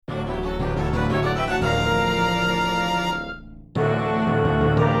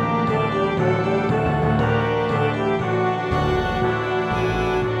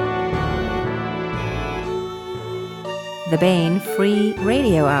the Bain Free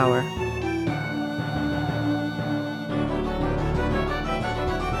Radio Hour.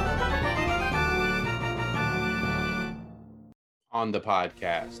 On the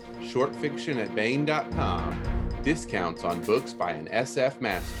podcast, short fiction at Bain.com, discounts on books by an SF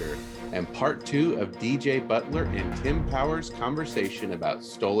master, and part 2 of DJ Butler and Tim Powers' conversation about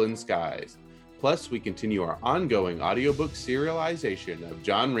Stolen Skies. Plus, we continue our ongoing audiobook serialization of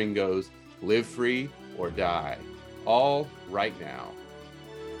John Ringo's Live Free or Die, all right now.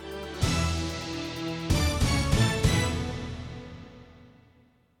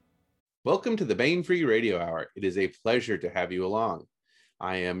 Welcome to the Bain Free Radio Hour. It is a pleasure to have you along.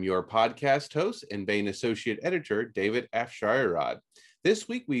 I am your podcast host and Bain Associate Editor, David Afsharirad. This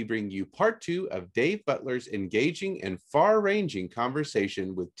week, we bring you part 2 of Dave Butler's engaging and far-ranging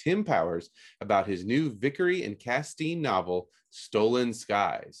conversation with Tim Powers about his new Vickery and Castine novel, Stolen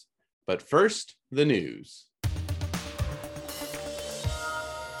Skies. But first, the news.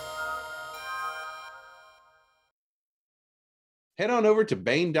 Head on over to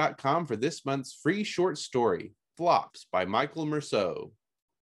Bain.com for this month's free short story, Flops by Michael Merceau.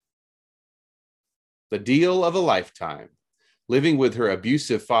 The Deal of a Lifetime. Living with her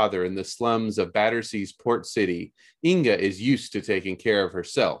abusive father in the slums of Battersea's Port City, Inga is used to taking care of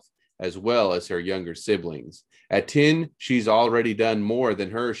herself, as well as her younger siblings. At 10, she's already done more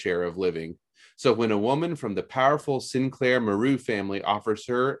than her share of living. So when a woman from the powerful Sinclair Maru family offers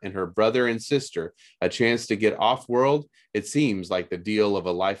her and her brother and sister a chance to get off-world, it seems like the deal of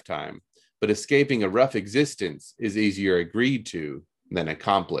a lifetime. But escaping a rough existence is easier agreed to than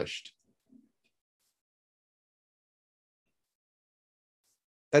accomplished.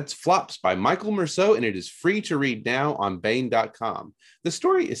 That's Flops by Michael Merceau, and it is free to read now on Bain.com. The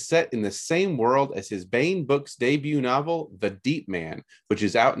story is set in the same world as his Bain Books debut novel, The Deep Man, which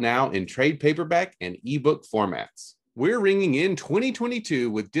is out now in trade paperback and ebook formats. We're ringing in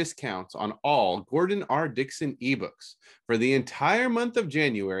 2022 with discounts on all Gordon R. Dickson ebooks. For the entire month of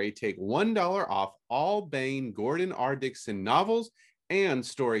January, take $1 off all Bain Gordon R. Dickson novels and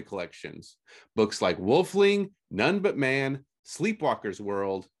story collections. Books like Wolfling, None But Man, Sleepwalker's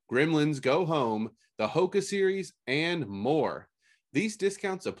World, Gremlins Go Home, the Hoka series, and more. These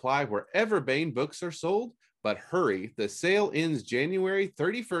discounts apply wherever Bain books are sold, but hurry, the sale ends January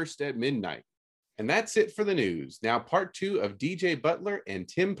 31st at midnight. And that's it for the news. Now part 2 of DJ Butler and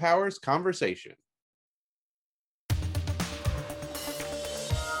Tim Powers' conversation.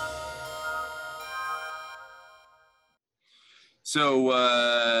 So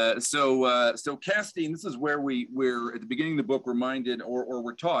Castine, this is where we're at the beginning of the book reminded, or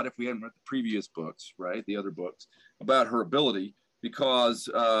we're taught, if we hadn't read the previous books, right, the other books, about her ability, because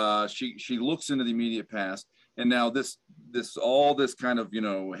she looks into the immediate past, and now this kind of,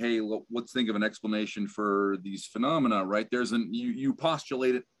 hey, let's think of an explanation for these phenomena, right? You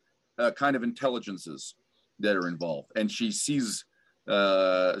postulated kind of intelligences that are involved, and she sees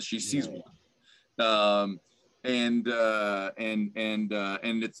one. And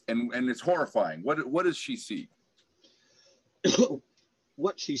it's horrifying. What does she see?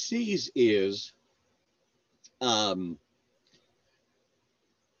 What she sees is kind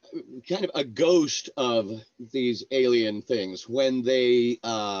of a ghost of these alien things when they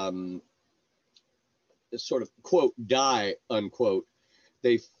sort of quote die unquote.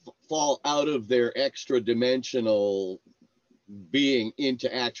 They fall out of their extra dimensional being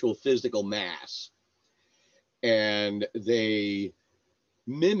into actual physical mass. And they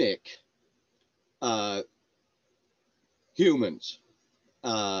mimic humans,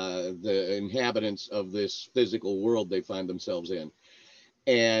 the inhabitants of this physical world they find themselves in.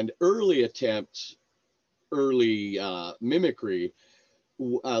 And early mimicry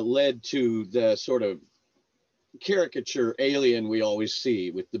led to the sort of caricature alien we always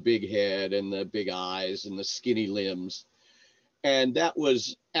see with the big head and the big eyes and the skinny limbs. And that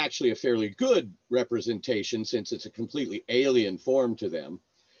was actually a fairly good representation since it's a completely alien form to them.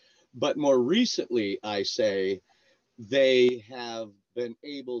 But more recently, I say, they have been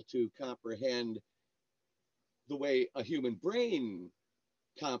able to comprehend the way a human brain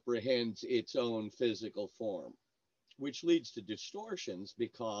comprehends its own physical form, which leads to distortions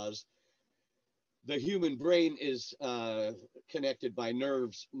because the human brain is connected by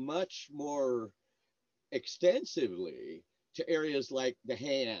nerves much more extensively to areas like the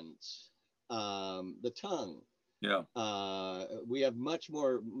hands, the tongue. Yeah. We have much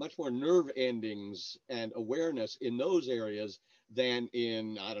more nerve endings and awareness in those areas than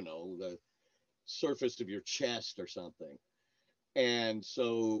in, I don't know, the surface of your chest or something. And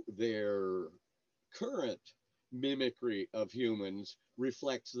so their current mimicry of humans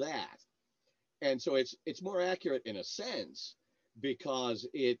reflects that. And so it's more accurate in a sense because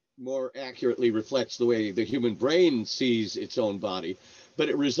it more accurately reflects the way the human brain sees its own body, but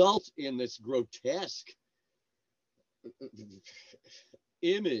it results in this grotesque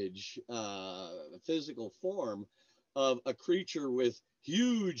image, physical form of a creature with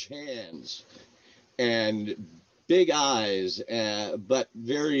huge hands and big eyes, but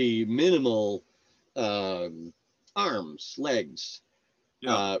very minimal arms, legs.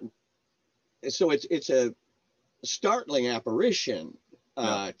 Yeah. So it's a startling apparition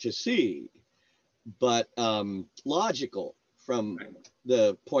to see, but logical from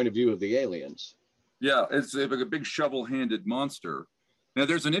the point of view of the aliens. Yeah, it's like a big shovel-handed monster. Now,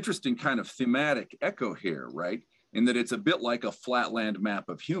 there's an interesting kind of thematic echo here, right? In that it's a bit like a flatland map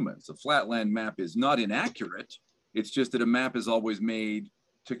of humans. A flatland map is not inaccurate. It's just that a map is always made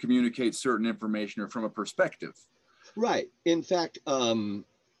to communicate certain information or from a perspective. Right. In fact,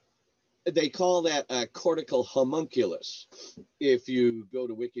 they call that a cortical homunculus. If you go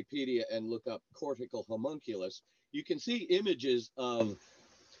to Wikipedia and look up cortical homunculus, you can see images of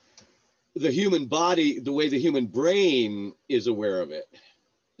the human body, the way the human brain is aware of it.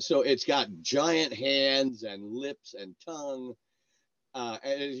 So it's got giant hands and lips and tongue, and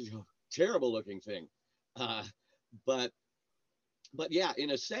it's a terrible looking thing. But yeah, in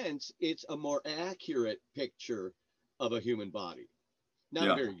a sense, it's a more accurate picture of a human body. Not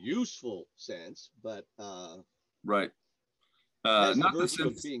a very useful sense, but right. Has not the the virtue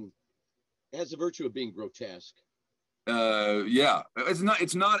sense. of being has the virtue of being grotesque. Yeah,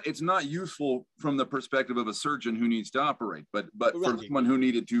 it's not useful from the perspective of a surgeon who needs to operate, but for someone who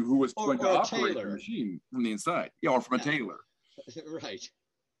was going to operate the machine from the inside, or from a tailor. Right.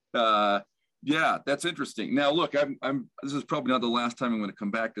 Yeah, that's interesting. Now, look, this is probably not the last time I'm going to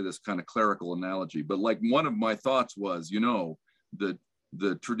come back to this kind of clerical analogy, but like one of my thoughts was,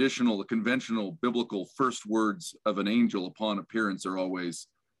 the traditional, the conventional biblical first words of an angel upon appearance are always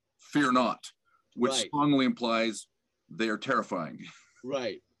 "fear not," which strongly implies they are terrifying.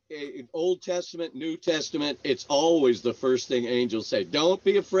 Right. In Old Testament, New Testament, it's always the first thing angels say. Don't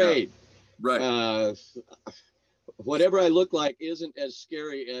be afraid. Yeah. Right. Whatever I look like isn't as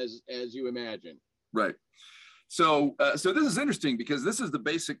scary as you imagine. Right. So this is interesting because this is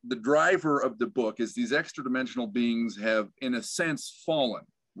the driver of the book is these extra dimensional beings have, in a sense, fallen,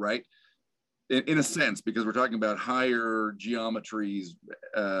 right? In a sense, because we're talking about higher geometries,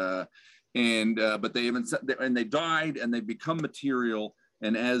 but they haven't, and they died and they become material.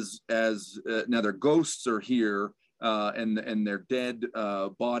 And as now their ghosts are here, and their dead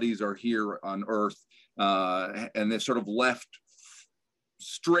bodies are here on Earth, and they've sort of left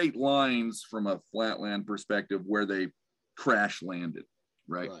straight lines from a flatland perspective where they crash landed,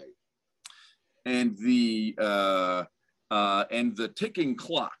 right? And the ticking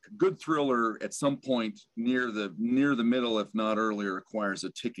clock, good thriller at some point near the middle, if not earlier, requires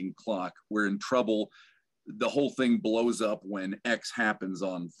a ticking clock. We're in trouble. The whole thing blows up when X happens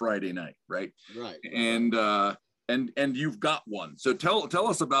on Friday night, right? Right. And you've got one. So tell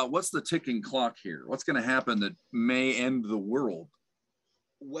us about what's the ticking clock here. What's going to happen that may end the world?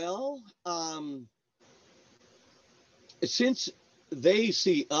 Well, since they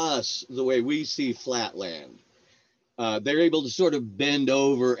see us the way we see flatland, they're able to sort of bend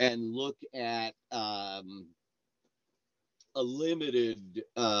over and look at a limited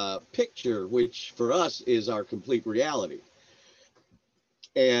picture, which for us is our complete reality.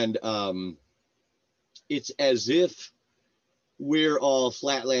 And it's as if we're all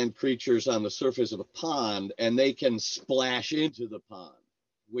flatland creatures on the surface of a pond, and they can splash into the pond,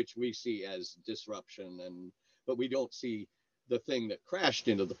 which we see as disruption, but we don't see the thing that crashed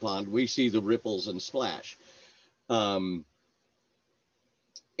into the pond. We see the ripples and splash. And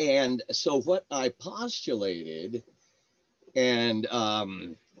so what I postulated, and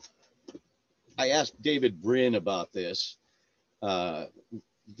I asked David Brin about this,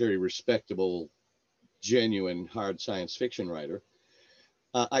 very respectable, genuine, hard science fiction writer.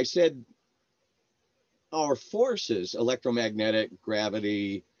 I said, our forces, electromagnetic,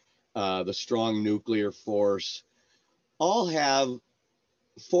 gravity, the strong nuclear force, all have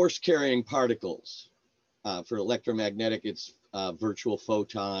force-carrying particles. For electromagnetic, it's virtual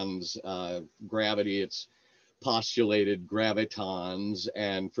photons. Gravity, it's postulated gravitons.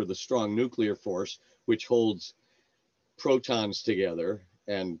 And for the strong nuclear force, which holds protons together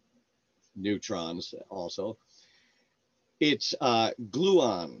and neutrons also, it's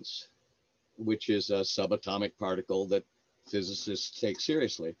gluons, which is a subatomic particle that physicists take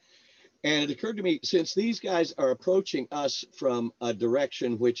seriously. And it occurred to me, since these guys are approaching us from a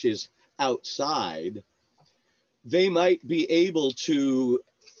direction which is outside, they might be able to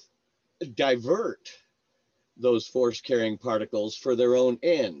divert those force-carrying particles for their own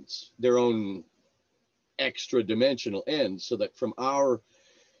ends, their own extra dimensional ends, so that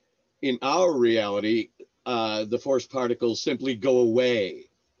in our reality, the force particles simply go away,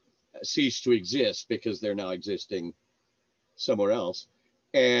 cease to exist because they're now existing somewhere else.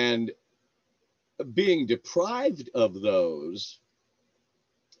 And being deprived of those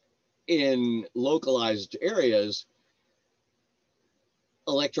in localized areas,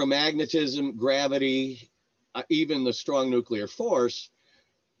 electromagnetism, gravity, even the strong nuclear force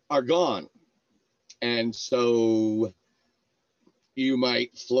are gone. And so you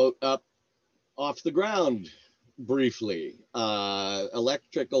might float up off the ground briefly.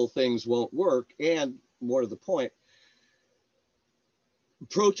 Electrical things won't work. And more to the point,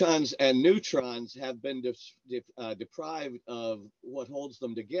 protons and neutrons have been deprived of what holds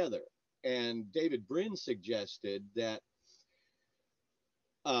them together. And David Brin suggested that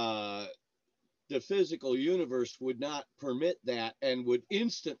the physical universe would not permit that and would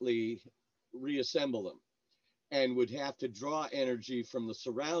instantly reassemble them, and would have to draw energy from the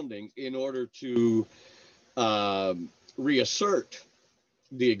surroundings in order to reassert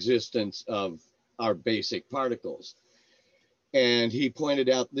the existence of our basic particles. And he pointed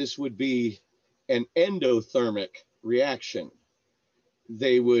out this would be an endothermic reaction.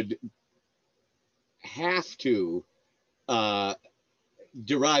 They would have to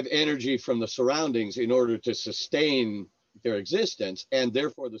derive energy from the surroundings in order to sustain their existence, and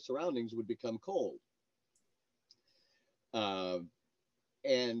therefore the surroundings would become cold.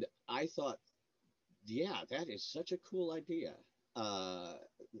 And I thought, yeah, that is such a cool idea.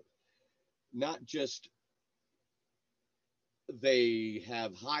 Not just they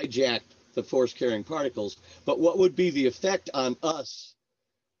have hijacked the force-carrying particles, but what would be the effect on us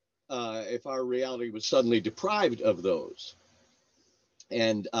if our reality was suddenly deprived of those?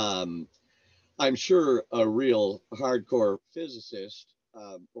 And I'm sure a real hardcore physicist,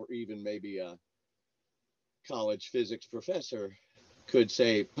 or even maybe a college physics professor, could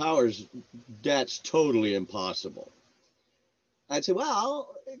say, Powers, that's totally impossible. I'd say,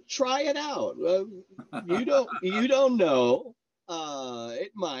 well, try it out. You don't know.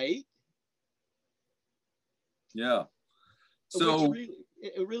 It might. Yeah. So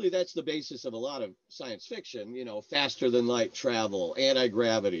really, that's the basis of a lot of science fiction. Faster than light travel,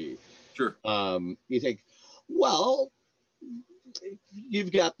 anti-gravity. Sure. You think, well,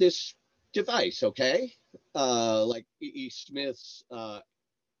 you've got this device, okay? Like E.E. Smith's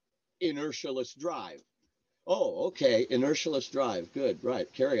inertialess drive. Oh, okay, inertialess drive. Good,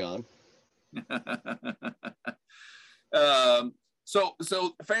 right. Carry on. So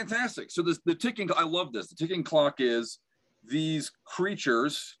fantastic. So the ticking, I love this. The ticking clock is these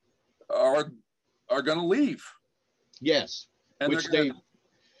creatures are going to leave. Yes. And which they're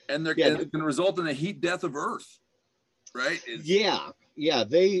going to result in a heat death of Earth, right? Yeah.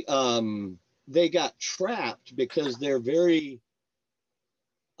 They got trapped because they're very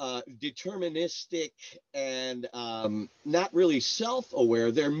deterministic and not really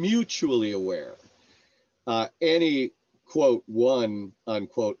self-aware. They're mutually aware. Any quote one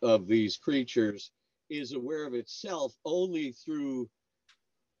unquote of these creatures is aware of itself only through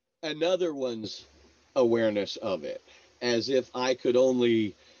another one's awareness of it, as if I could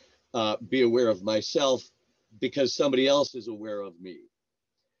only be aware of myself because somebody else is aware of me.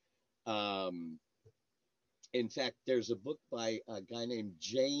 In fact, there's a book by a guy named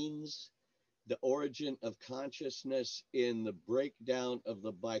James, The Origin of Consciousness in the Breakdown of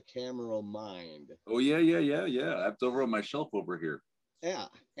the Bicameral Mind. Oh, yeah. That's over on my shelf over here. Yeah,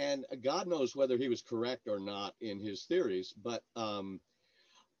 and God knows whether he was correct or not in his theories, but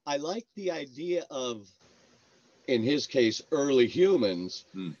I like the idea of, in his case, early humans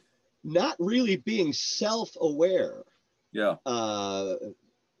not really being self-aware. Yeah.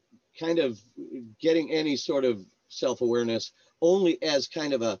 Kind of getting any sort of self-awareness only as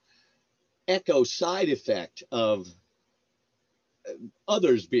kind of a echo side effect of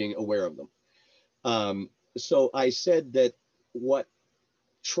others being aware of them. So I said that what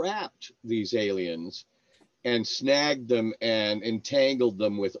trapped these aliens and snagged them and entangled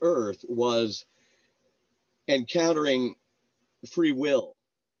them with Earth was encountering free will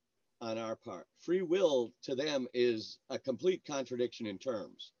on our part. Free will to them is a complete contradiction in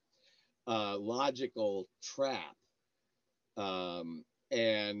terms. Logical trap.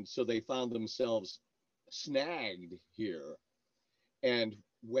 And so they found themselves snagged here. And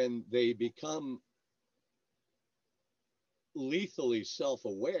when they become lethally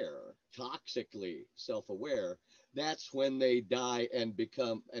self-aware, toxically self-aware, that's when they die and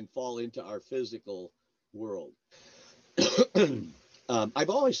become and fall into our physical world. I've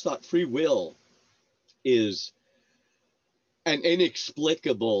always thought free will is an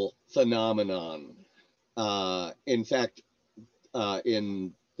inexplicable phenomenon. In fact,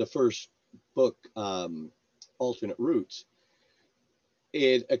 in the first book, Alternate Routes,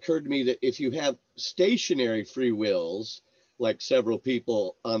 it occurred to me that if you have stationary free wills, like several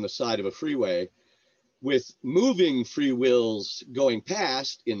people on the side of a freeway, with moving free wills going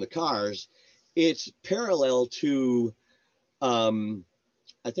past in the cars, it's parallel to,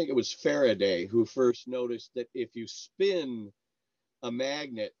 I think it was Faraday who first noticed that if you spin a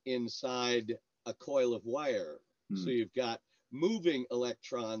magnet inside a coil of wire, so you've got moving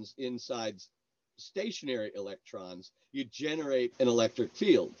electrons inside stationary electrons, you generate an electric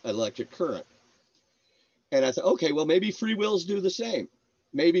field, an electric current. And I thought, okay, well, maybe free wills do the same.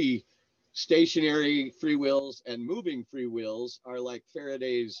 Maybe stationary free wills and moving free wills are like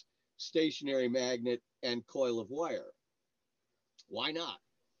Faraday's stationary magnet and coil of wire. Why not?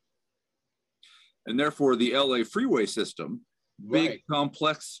 And therefore, the LA freeway system, big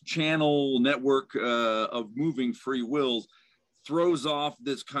complex channel network of moving free wills, throws off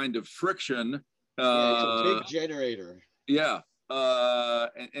this kind of friction. It's a big generator. Yeah,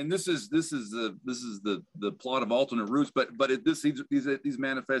 and this is the plot of Alternate Routes, but these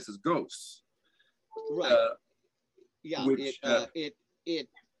manifest as ghosts. Right. Which,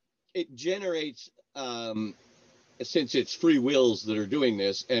 it generates, since it's free wills that are doing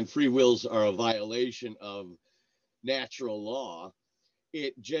this, and free wills are a violation of natural law,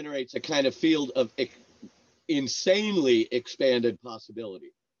 it generates a kind of field of insanely expanded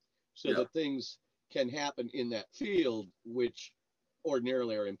possibility, so that things can happen in that field which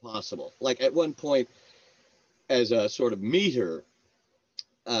ordinarily are impossible. Like at one point, as a sort of meter,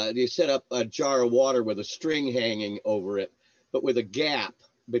 they set up a jar of water with a string hanging over it, but with a gap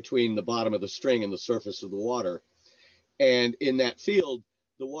between the bottom of the string and the surface of the water. And in that field,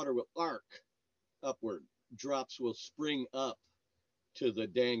 the water will arc upward. Drops will spring up to the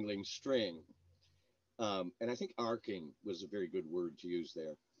dangling string. And I think arcing was a very good word to use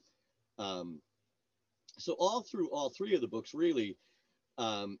there. So all through all three of the books, really,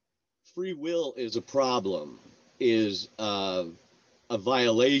 free will is a problem, is a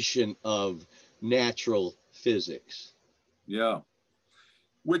violation of natural physics. Yeah,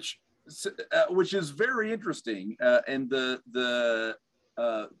 which is very interesting, and the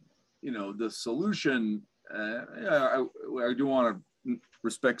solution. I do want to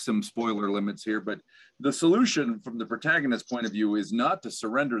respect some spoiler limits here, but the solution from the protagonist's point of view is not to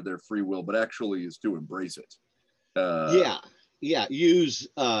surrender their free will, but actually is to embrace it.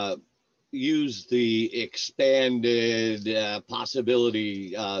 Use the expanded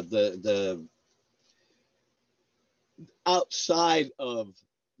possibility, the outside of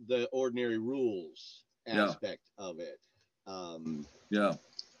the ordinary rules aspect of it.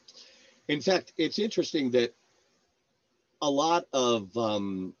 In fact, it's interesting that a lot of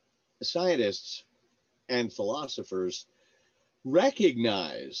scientists and philosophers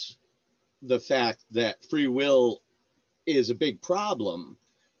recognize the fact that free will is a big problem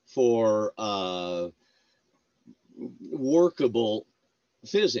for workable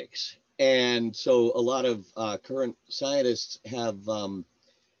physics. And so a lot of current scientists have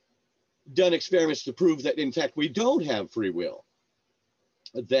done experiments to prove that, in fact, we don't have free will.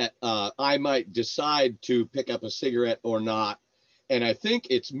 That I might decide to pick up a cigarette or not, and I think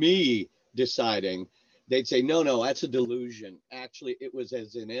it's me deciding. They'd say, no, that's a delusion. Actually, it was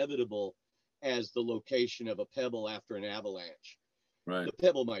as inevitable as the location of a pebble after an avalanche. Right. The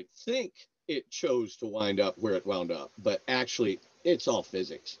pebble might think it chose to wind up where it wound up, but actually, it's all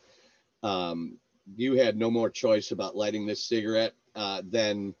physics. You had no more choice about lighting this cigarette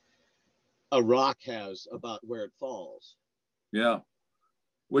than a rock has about where it falls. Yeah.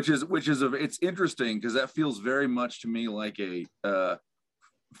 Which is it's interesting because that feels very much to me like a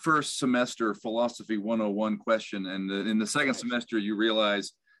first semester philosophy 101 question, and in the second semester you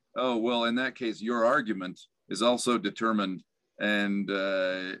realize, oh well, in that case your argument is also determined, and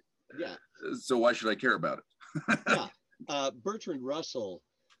so why should I care about it? Bertrand Russell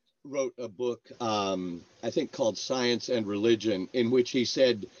wrote a book, I think called Science and Religion, in which he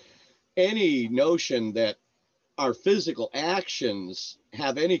said any notion that our physical actions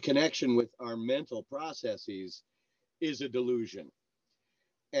have any connection with our mental processes is a delusion.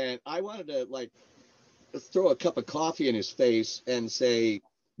 And I wanted to throw a cup of coffee in his face and say,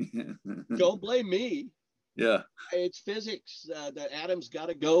 don't blame me. Yeah. It's physics. The atoms got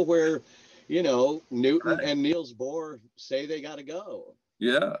to go where, Newton and Niels Bohr say they got to go.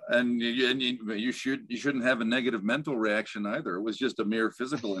 Yeah, and you shouldn't have a negative mental reaction either. It was just a mere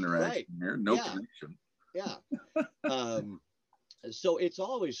physical interaction here, no connection. Yeah. So it's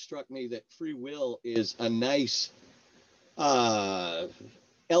always struck me that free will is a nice uh,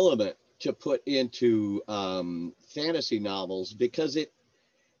 element to put into fantasy novels, because it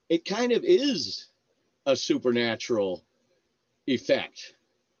kind of is a supernatural effect,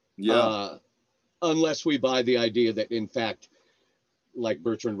 Yeah. unless we buy the idea that, in fact, like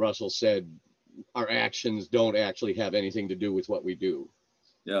Bertrand Russell said, our actions don't actually have anything to do with what we do.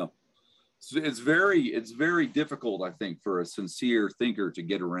 Yeah. So it's very difficult, I think, for a sincere thinker to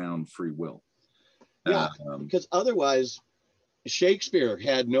get around free will. Yeah, because otherwise Shakespeare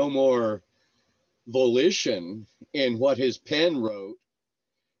had no more volition in what his pen wrote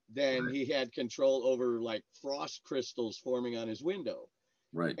than Right. he had control over, like, frost crystals forming on his window.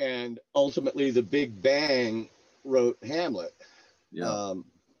 Right. And ultimately, the Big Bang wrote Hamlet. Yeah.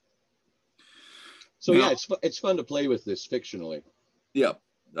 So Now, yeah, it's fun to play with this fictionally. yeah.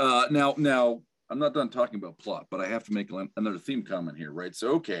 Now, I'm not done talking about plot, but I have to make another theme comment here, right?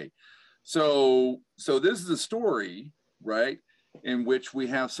 So, okay. So this is a story, right, in which we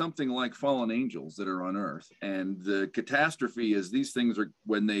have something like fallen angels that are on Earth, and the catastrophe is these things are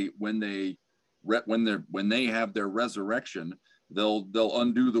when they have their resurrection, they'll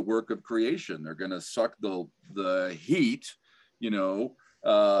undo the work of creation. They're going to suck the heat,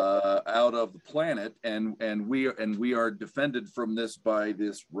 out of the planet, and we are defended from this by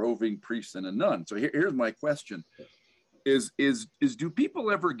this roving priest and a nun. So here's my question: is do people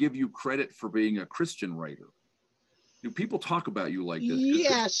ever give you credit for being a Christian writer? Do people talk about you like this?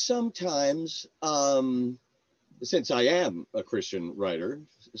 Yeah, sometimes. Since I am a Christian writer,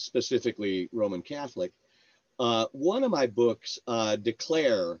 specifically Roman Catholic, one of my books,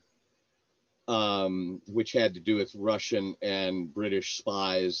 Declare, which had to do with Russian and British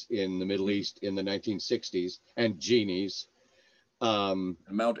spies in the Middle East in the 1960s, and genies.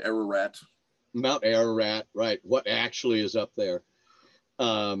 Mount Ararat. Mount Ararat, right? What actually is up there?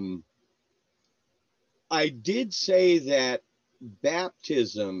 I did say that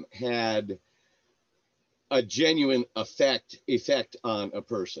baptism had a genuine effect on a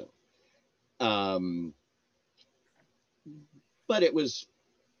person, but it was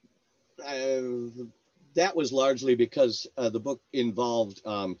that was largely because the book involved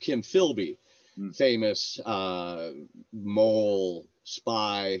Kim Philby, famous mole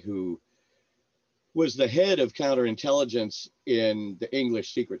spy who was the head of counterintelligence in the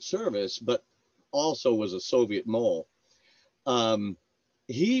English Secret Service, but also was a Soviet mole.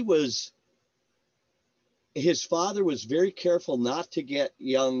 His father was very careful not to get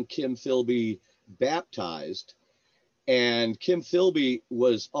young Kim Philby baptized. And Kim Philby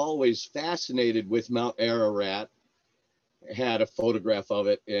was always fascinated with Mount Ararat, had a photograph of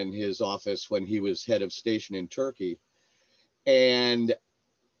it in his office when he was head of station in Turkey, and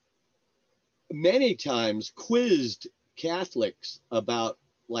many times quizzed Catholics about,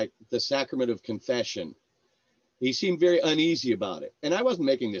 like, the sacrament of confession. He seemed very uneasy about it. And I wasn't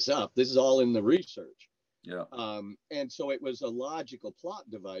making this up. This is all in the research. Yeah. And so it was a logical plot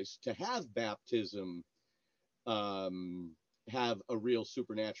device to have baptism have a real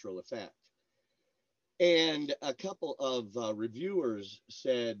supernatural effect. And a couple of reviewers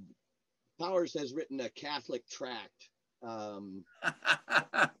said, Powers has written a Catholic tract.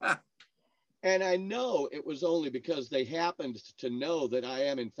 And I know it was only because they happened to know that I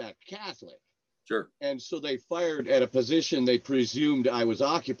am, in fact, Catholic. Sure. And so they fired at a position they presumed I was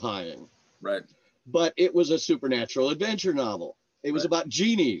occupying. Right. But it was a supernatural adventure novel. It was about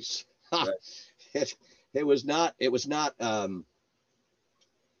genies. Right. It was not an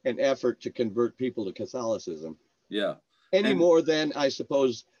effort to convert people to Catholicism. Yeah. Any more than, I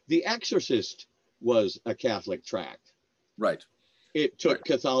suppose, The Exorcist was a Catholic tract. Right. It took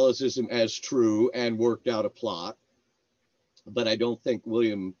Catholicism as true and worked out a plot. But I don't think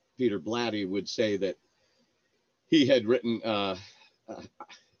William Peter Blatty would say that he had written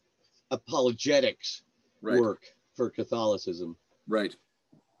apologetics work for Catholicism. Right.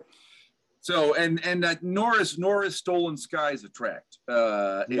 So and Norris Stolen Skies a tract.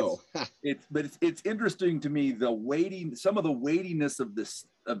 No. It's interesting to me, some of the weightiness of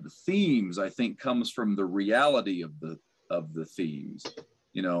the themes, I think, comes from the reality of the themes,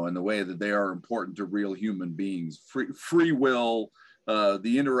 and the way that they are important to real human beings. Free will,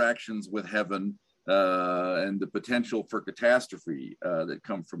 the interactions with heaven, and the potential for catastrophe that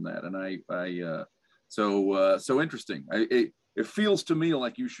come from that. And so interesting. It feels to me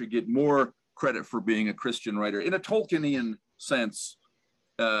like you should get more credit for being a Christian writer in a Tolkienian sense,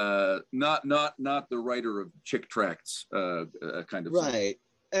 not the writer of chick tracts kind of right.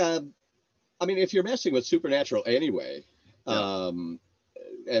 I mean, if you're messing with supernatural anyway, and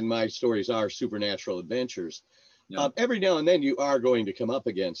my stories are supernatural adventures, Yeah. Every now and then you are going to come up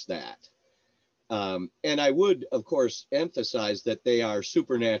against that. And I would, of course, emphasize that they are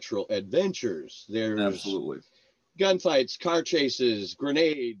supernatural adventures. There's Absolutely. gunfights, car chases,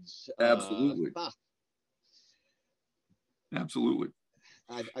 grenades. Absolutely. Absolutely.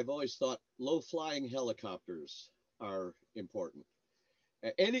 I've always thought low-flying helicopters are important.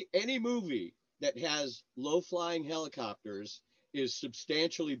 Any movie that has low-flying helicopters is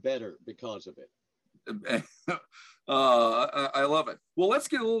substantially better because of it. I love it. Well, let's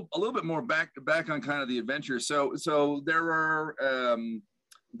get a little bit more back on kind of the adventure. So there are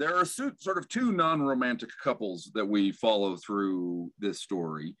sort of two non-romantic couples that we follow through this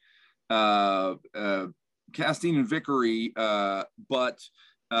story, Castine and Vickery, but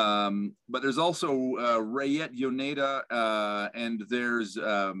there's also Rayette Yoneda, and there's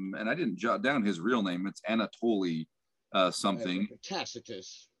and I didn't jot down his real name. It's Anatoly something.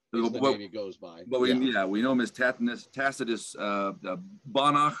 Tacitus is the name he goes by. But we know him as Tacitus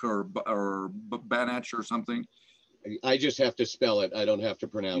Banach or Banach or something. I just have to spell it. I don't have to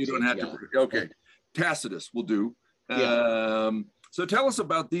pronounce it. You don't have to. Okay, Tacitus will do. Yeah. So tell us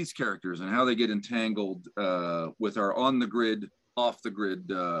about these characters and how they get entangled with our on the grid, off the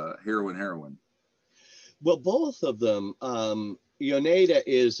grid heroine. Well, both of them. Yoneda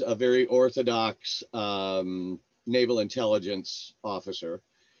is a very orthodox naval intelligence officer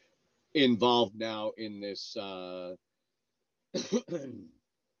involved now in this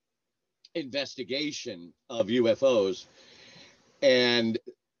investigation of UFOs. And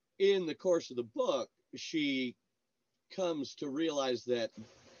in the course of the book, she comes to realize that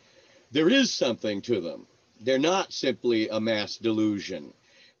there is something to them. They're not simply a mass delusion.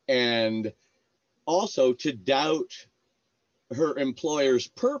 And also to doubt her employer's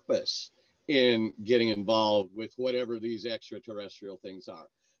purpose in getting involved with whatever these extraterrestrial things are.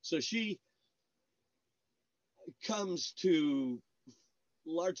 So she comes to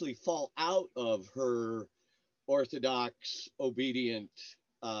largely fall out of her orthodox, obedient,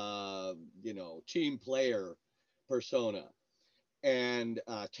 team player persona. And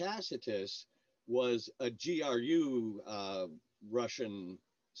Tacitus was a GRU Russian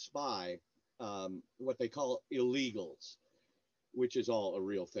spy, what they call illegals, which is all a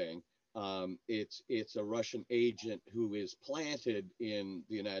real thing. It's a Russian agent who is planted in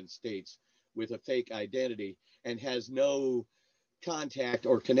the United States with a fake identity and has no contact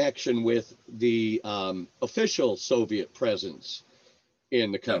or connection with the official Soviet presence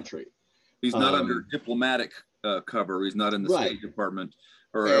in the country. He's not under diplomatic cover. He's not in the State Department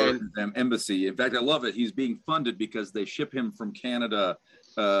or embassy. In fact, I love it. He's being funded because they ship him from Canada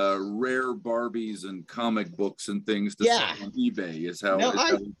rare Barbies and comic books and things to sell on eBay is how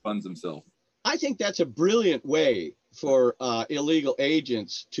he funds himself. I think that's a brilliant way for illegal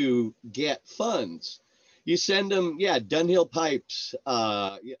agents to get funds. You send them, Dunhill pipes,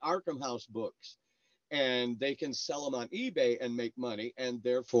 Arkham House books, and they can sell them on eBay and make money. And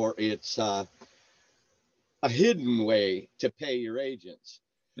therefore, it's a hidden way to pay your agents.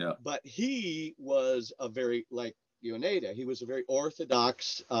 Yeah. But he was a very, like Yoneda, he was a very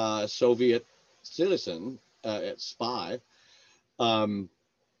orthodox Soviet citizen, spy,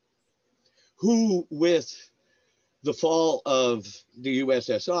 who, with the fall of the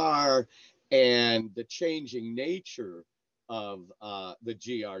USSR and the changing nature of the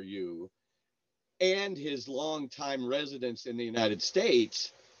GRU and his longtime residence in the United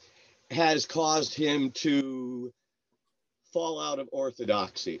States, has caused him to fall out of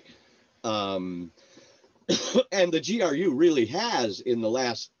orthodoxy. And the GRU really has, in the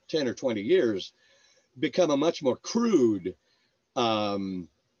last 10 or 20 years, become a much more crude,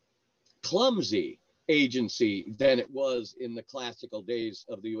 clumsy agency than it was in the classical days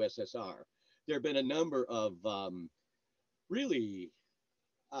of the USSR. There have been a number of really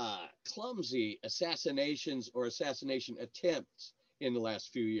clumsy assassinations or assassination attempts in the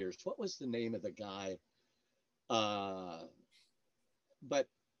last few years. What was the name of the guy? But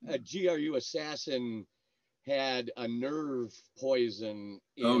a GRU assassin had a nerve poison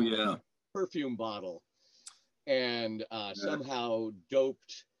in a perfume bottle and somehow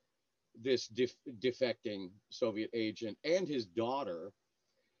doped this defecting Soviet agent and his daughter,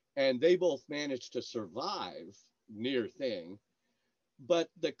 and they both managed to survive, near thing. But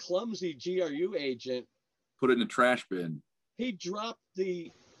the clumsy GRU agent put it in a trash bin. He dropped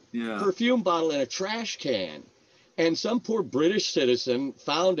the perfume bottle in a trash can, and some poor British citizen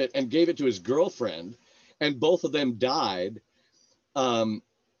found it and gave it to his girlfriend, and both of them died.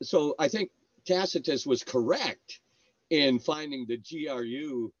 So I think Tacitus was correct in finding the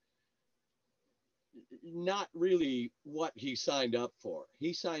GRU not really what he signed up for.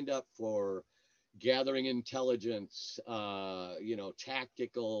 He signed up for gathering intelligence,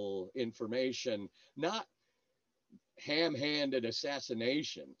 tactical information, not ham-handed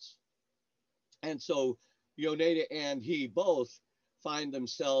assassinations. And so Yoneda and he both find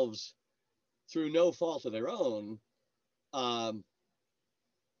themselves, through no fault of their own,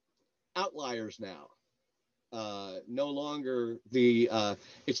 outliers now. No longer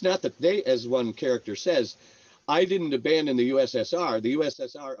it's not that they, as one character says, I didn't abandon the USSR. The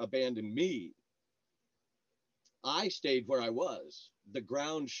USSR abandoned me. I stayed where I was. The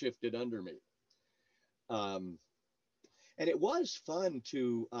ground shifted under me. And it was fun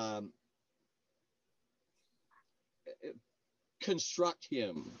to construct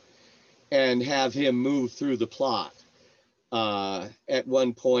him and have him move through the plot. At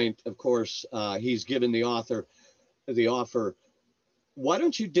one point, of course, he's given the offer, why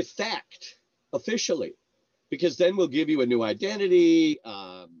don't you defect officially? Because then we'll give you a new identity,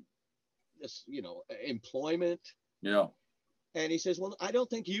 employment. Yeah. And he says, well, I don't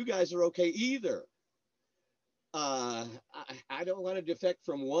think you guys are okay either. I don't want to defect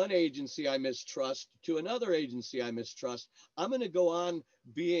from one agency I mistrust to another agency I mistrust. I'm going to go on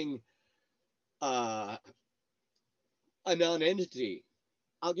being a non-entity.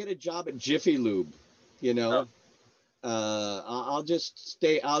 I'll get a job at Jiffy Lube, Yeah. I'll just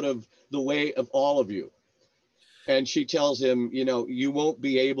stay out of the way of all of you. And she tells him, you won't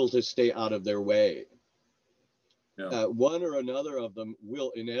be able to stay out of their way. Yeah. One or another of them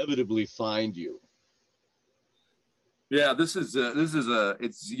will inevitably find you. Yeah, it's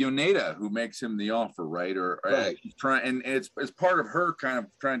Yoneda who makes him the offer, right? Right. He's trying, and it's part of her kind of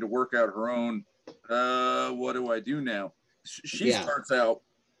trying to work out her own. What do I do now? She starts out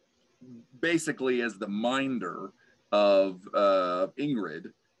basically as the minder of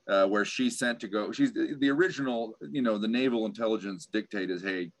Ingrid, where she's sent to go. She's the original, the naval intelligence dictate is,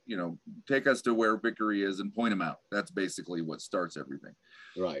 hey, take us to where Vickery is and point him out. That's basically what starts everything.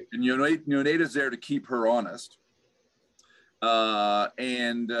 Right. And Yoneda's there to keep her honest.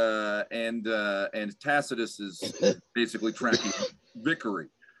 And Tacitus is basically tracking Vickery.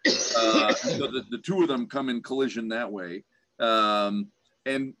 So the two of them come in collision that way. And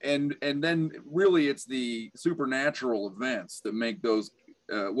then really it's the supernatural events that make those,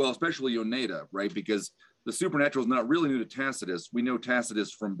 especially Yoneda, right? Because the supernatural is not really new to Tacitus. We know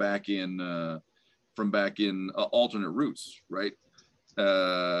Tacitus from back in Alternate Roots, right?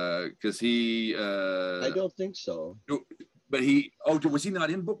 Because he I don't think so. But was he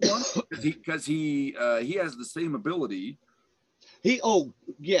not in book one? Because he has the same ability.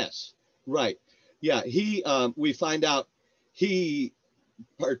 Yes, right. Yeah, we find out he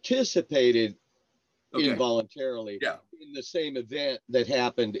participated involuntarily in the same event that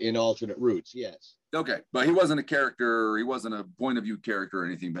happened in Alternate Roots. Yes. Okay, but he wasn't a character. He wasn't a point of view character or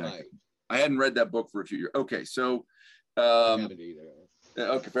anything back then. I hadn't read that book for a few years. Okay, so I haven't either.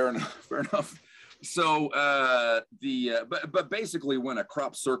 Okay, fair enough. So but basically when a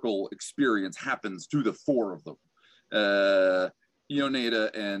crop circle experience happens to the four of them,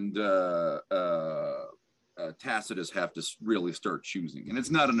 Yoneda and Tacitus have to really start choosing, and it's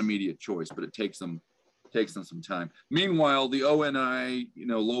not an immediate choice, but it takes them some time. Meanwhile, the ONI,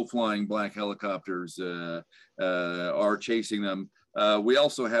 low-flying black helicopters are chasing them. We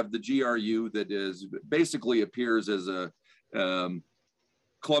also have the GRU that basically appears as a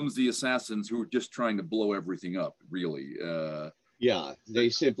clumsy assassins who are just trying to blow everything up, really. They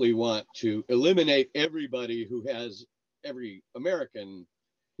simply want to eliminate every American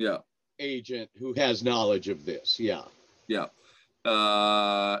agent who has knowledge of this.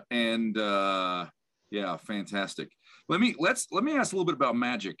 Fantastic. Let me ask a little bit about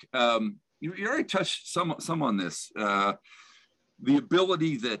magic. You already touched some on this. The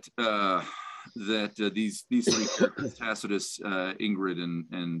ability that these three characters, Tacitus, Ingrid,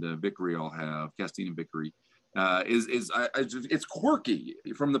 and Vickery all have, Castine and Vickery, it's quirky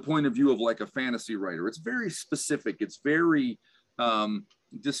from the point of view of like a fantasy writer. It's very specific. It's very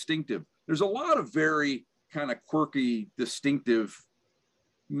distinctive. There's a lot of very kind of quirky, distinctive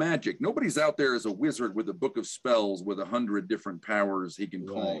magic. Nobody's out there as a wizard with a book of spells with 100 different powers he can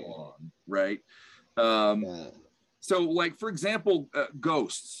call on, right? So, like, for example,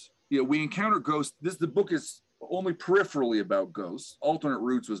 ghosts. We encounter ghosts. The book is only peripherally about ghosts. Alternate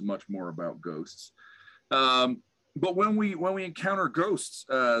Roots was much more about ghosts. But when we encounter ghosts,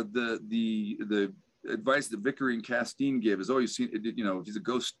 the advice that Vickery and Castine give is, if he's a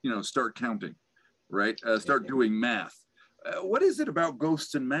ghost, start counting, right? Start doing math. What is it about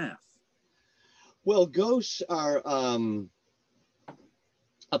ghosts and math? Well, ghosts are a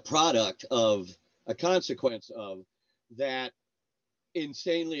consequence of that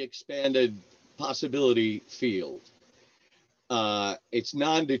insanely expanded possibility field. It's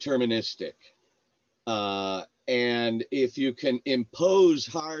non-deterministic. And if you can impose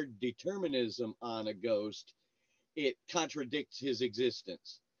hard determinism on a ghost, it contradicts his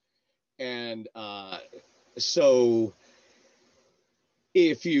existence. And so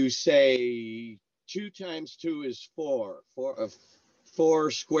if you say 2 times 2 is 4,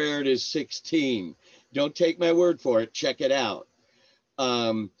 4 squared is 16, don't take my word for it, check it out.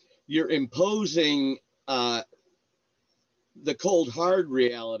 You're imposing the cold hard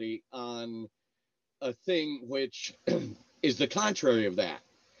reality on a thing which is the contrary of that.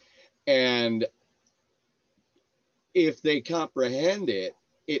 And if they comprehend it,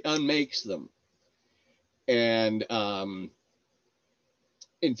 it unmakes them. And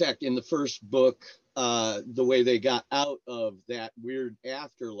in fact, in the first book, the way they got out of that weird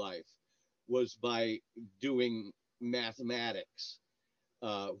afterlife was by doing mathematics,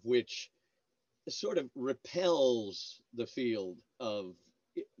 which sort of repels the field of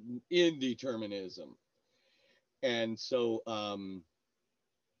indeterminism. And so,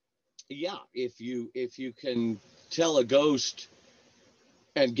 yeah, if you can tell a ghost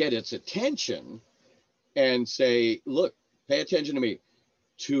and get its attention and say, look, pay attention to me.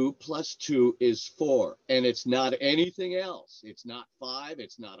 2 plus 2 is 4, and it's not anything else. It's not 5,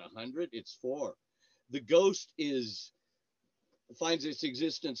 it's not 100, it's 4. The ghost finds its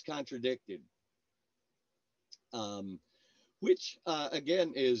existence contradicted, which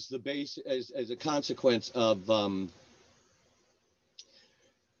again is the base as a consequence of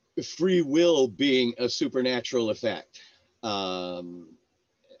free will being a supernatural effect.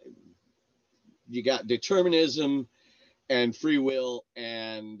 You got determinism and free will,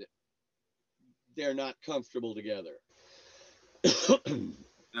 and they're not comfortable together.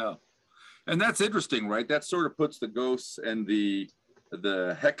 Yeah, and that's interesting, right? That sort of puts the ghosts and the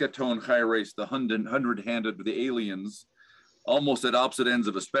Hecatone high race, the hundred-handed, the aliens, almost at opposite ends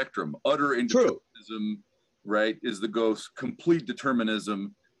of a spectrum. Utter indeterminism, right, is the ghost. Complete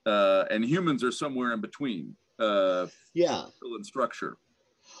determinism, and humans are somewhere in between. Yeah, in structure.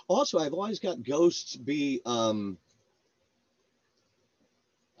 Also, I've always got ghosts be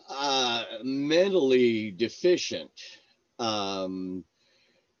mentally deficient.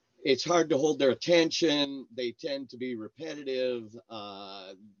 It's hard to hold their attention. They tend to be repetitive.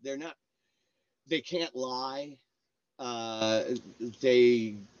 They can't lie.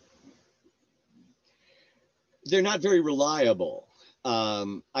 They're not very reliable.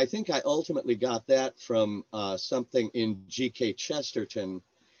 I think I ultimately got that from something in G.K. Chesterton.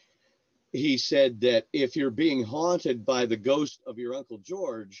 He said that if you're being haunted by the ghost of your Uncle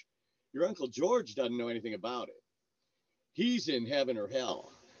George doesn't know anything about it. He's in heaven or hell.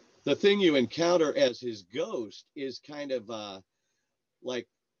 The thing you encounter as his ghost is kind of like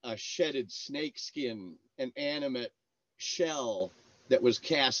a shedded snake skin, an animate shell that was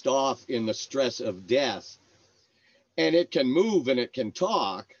cast off in the stress of death. And it can move and it can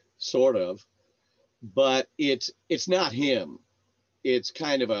talk, sort of, but it's not him. It's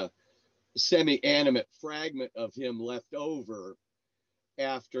kind of a semi-animate fragment of him left over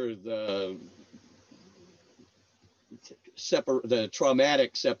after the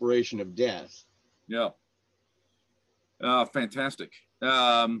traumatic separation of death. Yeah. Fantastic.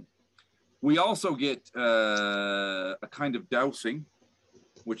 We also get a kind of dousing,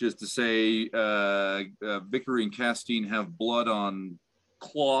 which is to say Vickery and Castine have blood on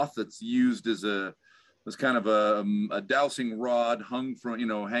cloth that's used as kind of a dousing rod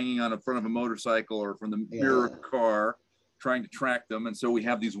hanging on the front of a motorcycle or from the mirror of a car, trying to track them. And so we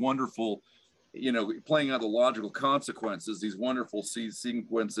have these wonderful, playing out the logical consequences, these wonderful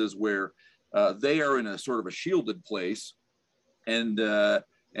sequences where they are in a sort of a shielded place, and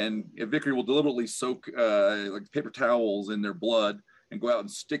Vickery will deliberately soak like paper towels in their blood and go out and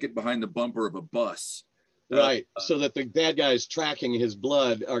stick it behind the bumper of a bus. Right, so that the bad guys tracking his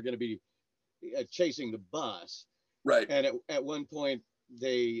blood are going to be chasing the bus. Right. And at one point,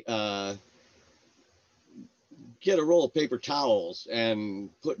 they get a roll of paper towels and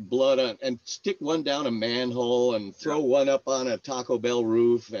put blood on and stick one down a manhole and throw one up on a Taco Bell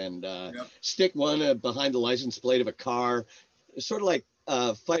roof and stick one behind the license plate of a car. It's sort of like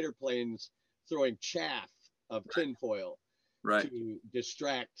fighter planes throwing chaff of tinfoil to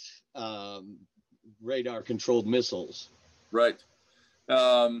distract radar-controlled missiles. Right.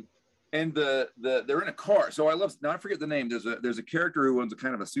 And they're in a car. So I forget the name. There's a character who owns a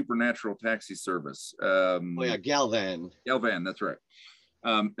kind of a supernatural taxi service. Galvan. Galvan, that's right.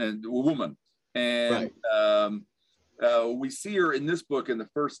 And a woman. And we see her in this book in the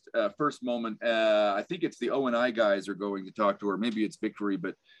first moment. I think it's the O&I guys are going to talk to her. Maybe it's Victory,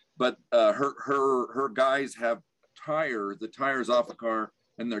 but but her guys have the tires off the car,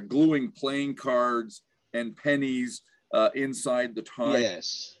 and they're gluing playing cards and pennies inside the tire.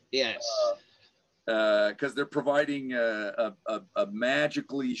 Yes. Because they're providing a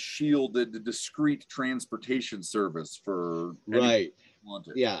magically shielded, discreet transportation service for right.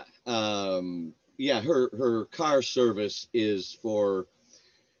 Wanted. Yeah. Her car service is for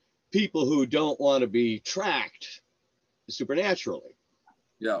people who don't want to be tracked supernaturally.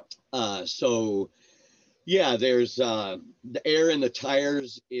 Yeah. So yeah, there's the air in the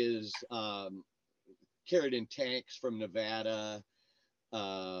tires is carried in tanks from Nevada.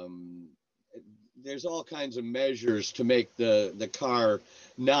 There's all kinds of measures to make the car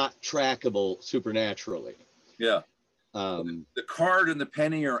not trackable supernaturally. Yeah. The card and the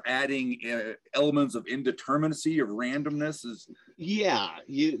penny are adding elements of indeterminacy, of randomness. Yeah,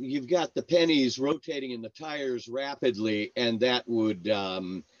 you've got the pennies rotating in the tires rapidly, and that would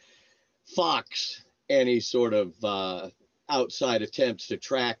fox any sort of outside attempts to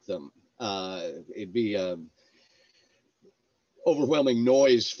track them. It'd be an overwhelming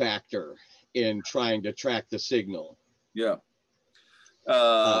noise factor in trying to track the signal. Yeah.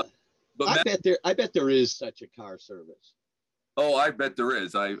 But I bet there is such a car service. Oh, I bet there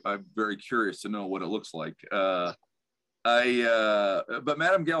is. I'm very curious to know what it looks like. But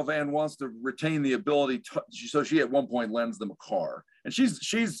Madame Galvan wants to retain the ability so she at one point lends them a car, and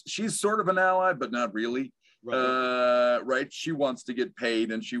she's sort of an ally, but not really. Right. She wants to get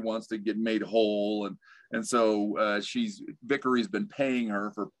paid, and she wants to get made whole, and so Vickery's been paying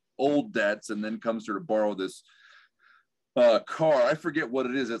her for old debts, and then comes to her to borrow this car. I forget what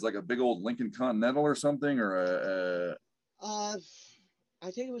it is. It's like a big old Lincoln Continental or something, or I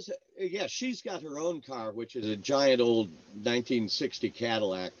think it was, she's got her own car, which is a giant old 1960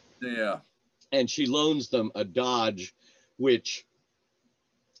 Cadillac. Yeah. And she loans them a Dodge, which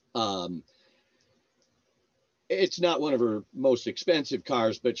it's not one of her most expensive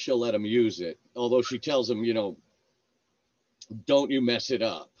cars, but she'll let them use it. Although she tells them, don't you mess it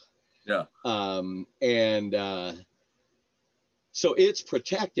up. Yeah. So it's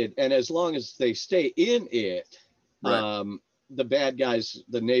protected. And as long as they stay in it, right. The bad guys,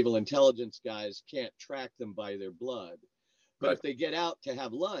 the naval intelligence guys, can't track them by their blood. But right. if they get out to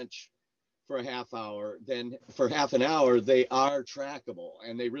have lunch for a half hour, then for half an hour, they are trackable,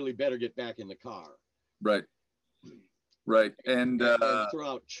 and they really better get back in the car. Right. Right. And throw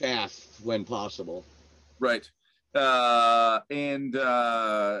out chaff when possible. Right. The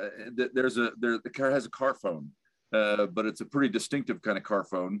car has a car phone, but it's a pretty distinctive kind of car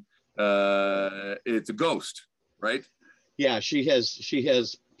phone. It's a ghost, right? Yeah, she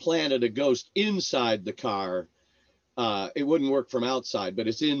has planted a ghost inside the car. It wouldn't work from outside, but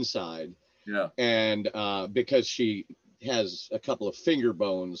it's inside. Yeah. And because she has a couple of finger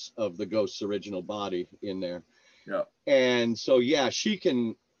bones of the ghost's original body in there. Yeah. And so, yeah, she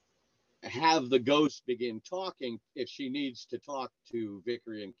can have the ghost begin talking if she needs to talk to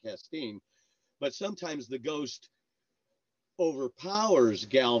Vickery and Castine. But sometimes the ghost overpowers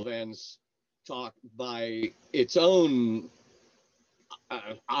Galvan's talk by its own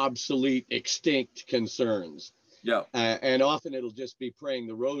obsolete, extinct concerns. Yeah. And often it'll just be praying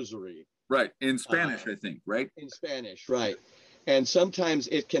the rosary. Right. In Spanish, I think, right? In Spanish, right. And sometimes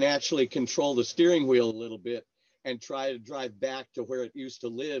it can actually control the steering wheel a little bit and try to drive back to where it used to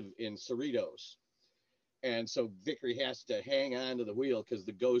live in Cerritos. And so Vickery has to hang on to the wheel because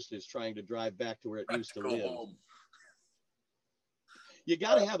the ghost is trying to drive back to where it used to live. Home. You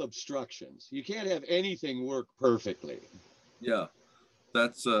got to have obstructions. You can't have anything work perfectly. Yeah,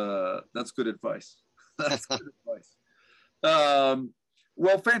 that's good advice. That's good advice.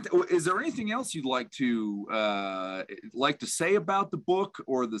 Well, is there anything else you'd like to say about the book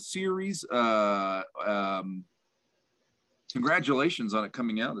or the series? Congratulations on it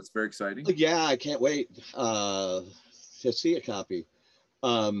coming out. That's very exciting. Yeah, I can't wait to see a copy.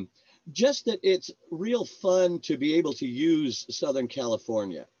 Just that it's real fun to be able to use Southern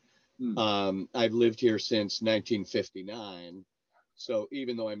California. I've lived here since 1959. So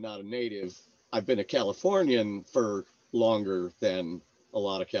even though I'm not a native, I've been a Californian for longer than a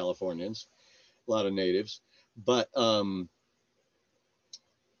lot of Californians, a lot of natives. But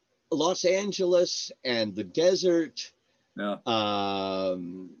Los Angeles and the desert. Yeah.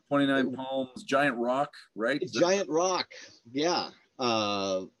 29 Palms, Giant Rock, right? Giant Rock, yeah.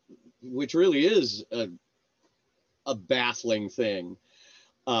 Which really is a baffling thing.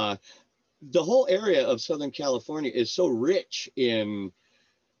 The whole area of Southern California is so rich in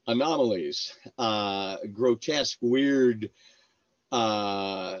anomalies, grotesque, weird,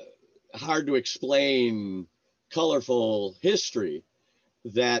 hard to explain, colorful history.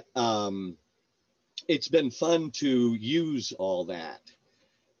 that it's been fun to use all that.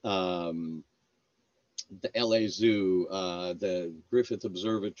 The LA Zoo, the Griffith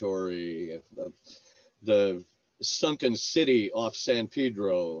Observatory, the sunken city off San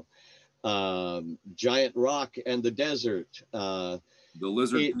Pedro, Giant Rock and the desert. The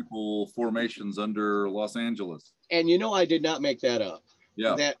lizard people formations under Los Angeles. And I did not make that up.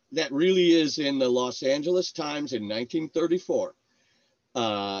 Yeah. That really is in the Los Angeles Times in 1934,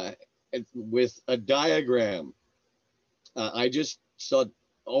 with a diagram. I just saw,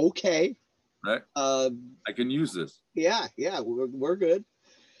 okay. Right. I can use this. Yeah, we're good.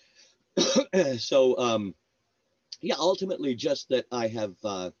 So, ultimately just that I have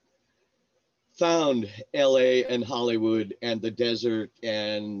found LA and Hollywood and the desert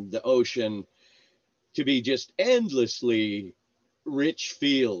and the ocean to be just endlessly rich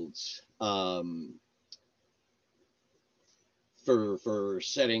fields for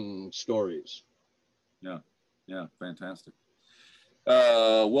setting stories. Yeah, fantastic.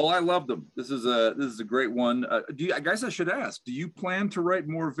 Well, I love them. This is a great one. I guess I should ask, do you plan to write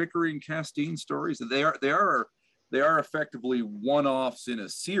more Vickery and Castine stories? They are effectively one-offs in a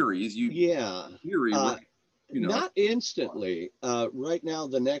series. Not instantly. Right now,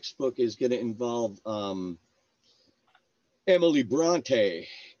 the next book is going to involve Emily Bronte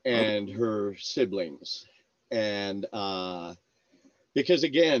and her siblings, and because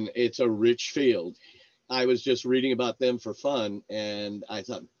again, it's a rich field. I was just reading about them for fun, and I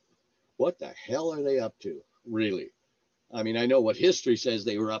thought, what the hell are they up to, really? I mean, I know what history says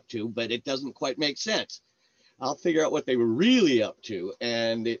they were up to, but it doesn't quite make sense. I'll figure out what they were really up to,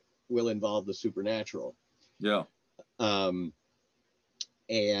 and it will involve the supernatural. Yeah. And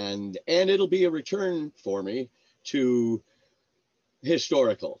it'll be a return for me to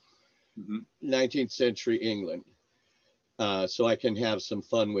historical 19th century England. So I can have some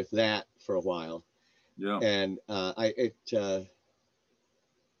fun with that for a while. Yeah. And it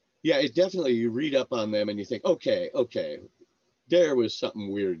definitely, you read up on them and you think, okay, there was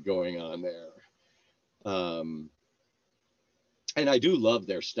something weird going on there. And I do love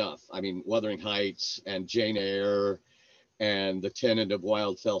their stuff. I mean, Wuthering Heights and Jane Eyre and The Tenant of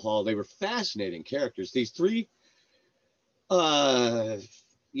Wildfell Hall, they were fascinating characters. These three young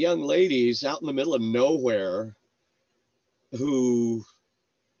ladies out in the middle of nowhere who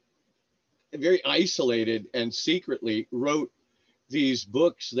very isolated and secretly wrote these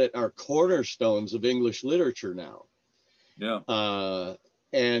books that are cornerstones of English literature now. Yeah.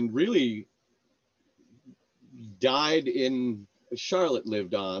 And really died in, Charlotte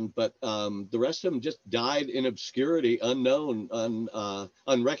lived on, but the rest of them just died in obscurity, unknown,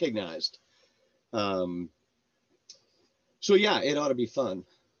 unrecognized. So yeah, it ought to be fun.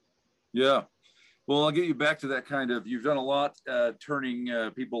 Yeah. Well, I'll get you back to that kind of, you've done a lot turning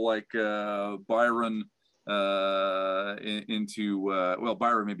people like Byron into, well,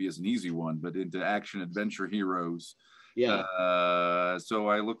 Byron maybe is an easy one, but into action adventure heroes. Yeah. So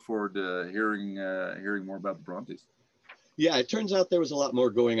I look forward to hearing more about the Brontes. Yeah, it turns out there was a lot more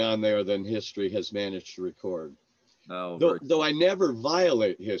going on there than history has managed to record. Oh, though I never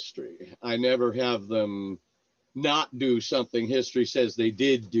violate history. I never have them not do something history says they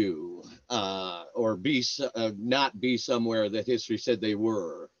did do, or not be somewhere that history said they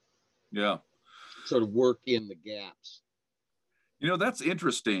were. Yeah. Sort of work in the gaps. That's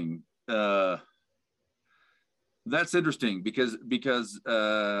interesting. That's interesting because the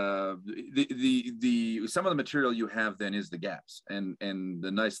some of the material you have then is the gaps, and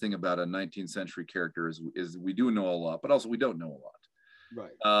the nice thing about a 19th century character is we do know a lot, but also we don't know a lot.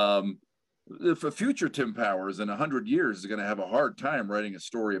 Right. If a future Tim Powers in 100 years is going to have a hard time writing a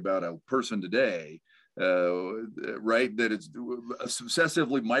story about a person today, right? That it's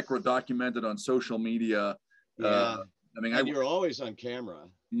obsessively micro documented on social media. Yeah. You're always on camera.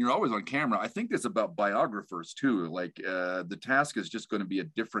 You're always on camera. I think that's about biographers too. Like the task is just going to be a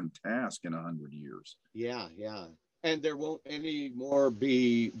different task in 100 years. Yeah. And there won't any more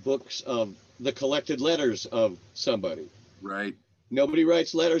be books of the collected letters of somebody. Right. Nobody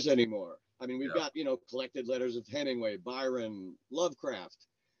writes letters anymore. I mean, we've got, collected letters of Hemingway, Byron, Lovecraft,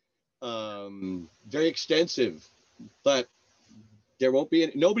 very extensive, but there won't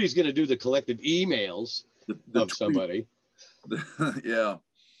be nobody's going to do the collected emails of somebody. Yeah.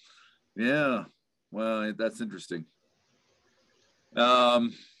 Well, that's interesting. All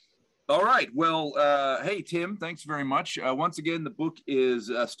right. Well, hey, Tim, thanks very much. Once again, the book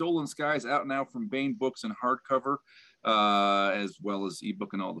is Stolen Skies, out now from Baen Books in hardcover, as well as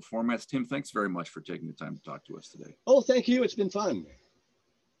ebook and all the formats. Tim, thanks very much for taking the time to talk to us today. Oh, thank you. It's been fun.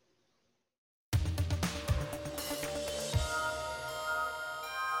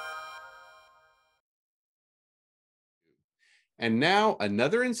 And now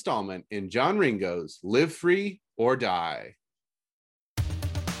another installment in John Ringo's Live Free or Die.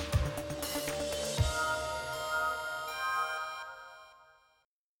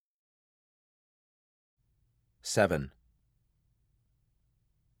 Seven.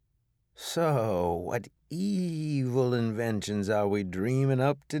 So, what evil inventions are we dreaming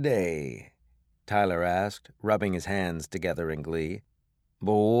up today? Tyler asked, rubbing his hands together in glee.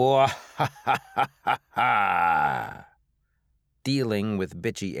 Bwah-ha-ha-ha-ha! Dealing with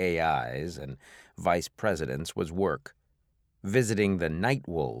bitchy AIs and vice presidents was work. Visiting the Night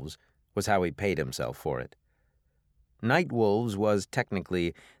Wolves was how he paid himself for it. Night Wolves was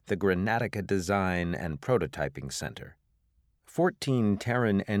technically the Granatica Design and Prototyping Center. 14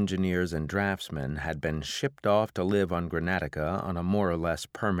 Terran engineers and draftsmen had been shipped off to live on Granatica on a more or less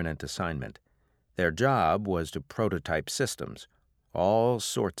permanent assignment. Their job was to prototype systems, all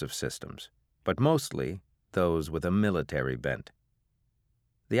sorts of systems, but mostly those with a military bent.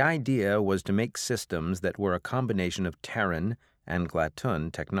 The idea was to make systems that were a combination of Terran and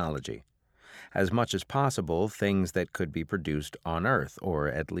Glatun technology. As much as possible, things that could be produced on Earth, or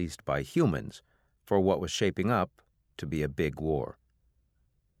at least by humans, for what was shaping up to be a big war.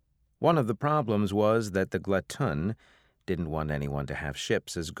 One of the problems was that the Glatun didn't want anyone to have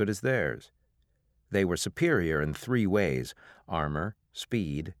ships as good as theirs. They were superior in 3 ways: armor,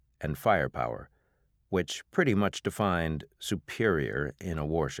 speed, and firepower, which pretty much defined superior in a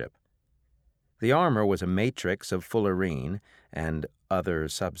warship. The armor was a matrix of fullerene and other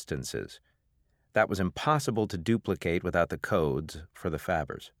substances. That was impossible to duplicate without the codes for the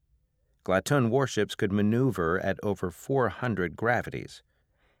fabbers. Glatun warships could maneuver at over 400 gravities.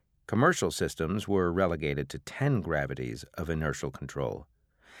 Commercial systems were relegated to 10 gravities of inertial control,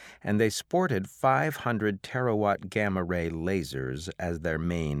 and they sported 500 terawatt gamma-ray lasers as their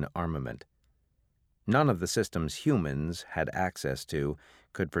main armament. None of the systems humans had access to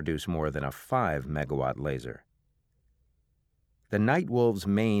could produce more than a 5-megawatt laser. The Night Wolves'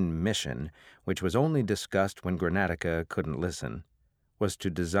 main mission, which was only discussed when Granatica couldn't listen, was to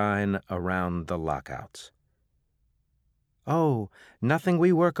design around the lockouts. "Oh, nothing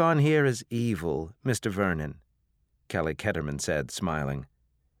we work on here is evil, Mr. Vernon," Kelly Ketterman said, smiling.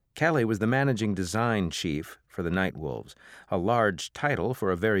 Kelly was the managing design chief for the Night Wolves, a large title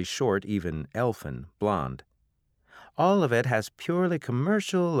for a very short, even elfin, blonde. "All of it has purely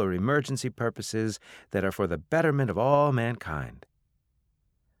commercial or emergency purposes that are for the betterment of all mankind."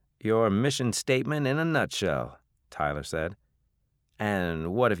 "Your mission statement in a nutshell," Tyler said.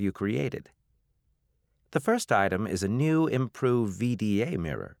 "And what have you created?" "The first item is a new, improved VDA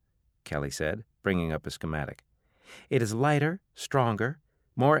mirror," Kelly said, bringing up a schematic. "It is lighter, stronger,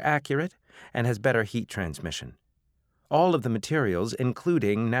 more accurate, and has better heat transmission. All of the materials,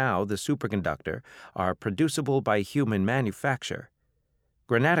 including now the superconductor, are producible by human manufacture.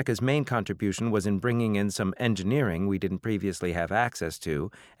 Granatica's main contribution was in bringing in some engineering we didn't previously have access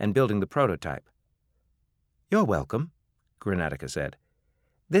to and building the prototype." "You're welcome," Granatica said.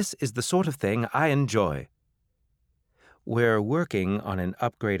 "This is the sort of thing I enjoy." "We're working on an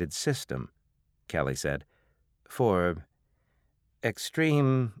upgraded system," Kelly said, "for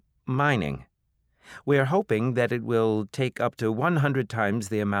extreme mining. We are hoping that it will take up to 100 times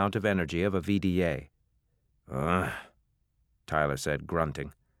the amount of energy of a VDA. Tyler said,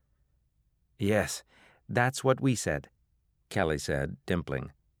 grunting. "Yes, that's what we said," Kelly said,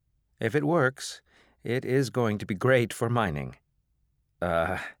 dimpling. "If it works, it is going to be great for mining."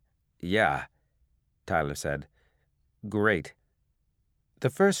 Yeah," Tyler said. "Great." "The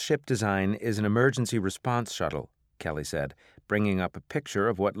first ship design is an emergency response shuttle," Kelly said, bringing up a picture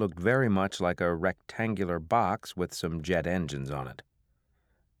of what looked very much like a rectangular box with some jet engines on it.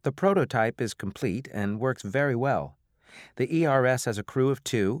 "The prototype is complete and works very well. The ERS has a crew of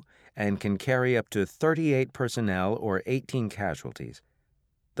 2 and can carry up to 38 personnel or 18 casualties.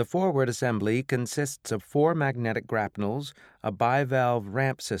 The forward assembly consists of 4 magnetic grapnels, a bivalve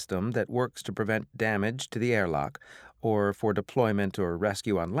ramp system that works to prevent damage to the airlock, or for deployment or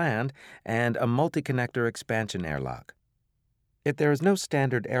rescue on land, and a multi-connector expansion airlock. If there is no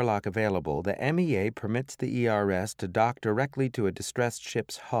standard airlock available, the MEA permits the ERS to dock directly to a distressed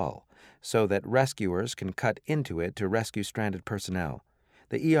ship's hull, so that rescuers can cut into it to rescue stranded personnel.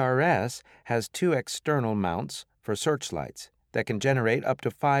 The ERS has 2 external mounts for searchlights that can generate up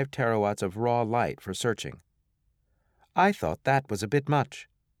to 5 terawatts of raw light for searching." "I thought that was a bit much,"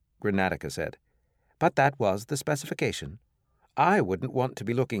 Granatica said. "But that was the specification. I wouldn't want to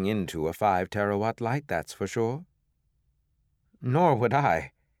be looking into a 5-terawatt light, that's for sure." "Nor would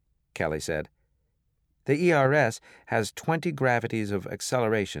I," Kelly said. "The ERS has 20 gravities of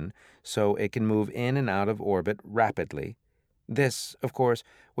acceleration, so it can move in and out of orbit rapidly. This, of course,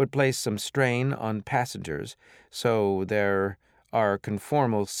 would place some strain on passengers, so there are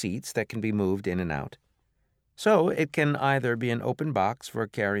conformal seats that can be moved in and out. So it can either be an open box for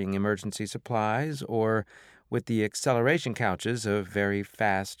carrying emergency supplies or with the acceleration couches a very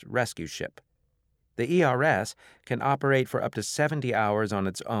fast rescue ship. The ERS can operate for up to 70 hours on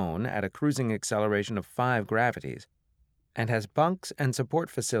its own at a cruising acceleration of 5 gravities and has bunks and support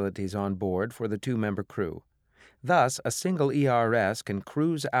facilities on board for the 2-member crew. Thus, a single ERS can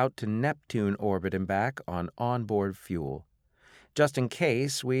cruise out to Neptune orbit and back on onboard fuel, just in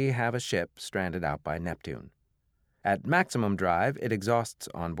case we have a ship stranded out by Neptune. At maximum drive, it exhausts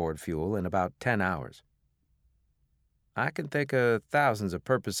onboard fuel in about 10 hours. I can think of thousands of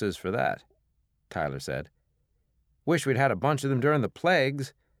purposes for that, Tyler said. Wish we'd had a bunch of them during the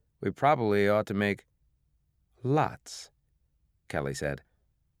plagues. We probably ought to make lots, Kelly said.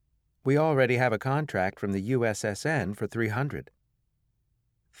 We already have a contract from the USSN for 300.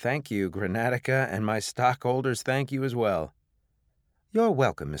 Thank you, Granatica, and my stockholders thank you as well. You're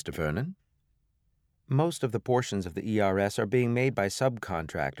welcome, Mr. Vernon. Most of the portions of the ERS are being made by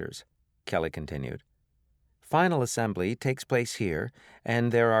subcontractors, Kelly continued. Final assembly takes place here,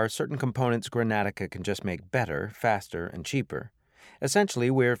 and there are certain components Granatica can just make better, faster, and cheaper.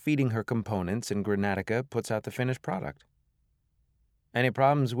 Essentially, we're feeding her components, and Granatica puts out the finished product. Any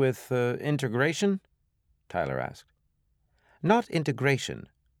problems with integration? Tyler asked. Not integration,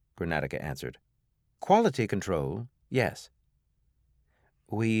 Granatica answered. Quality control, yes.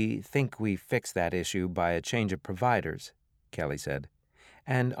 We think we fixed that issue by a change of providers, Kelly said.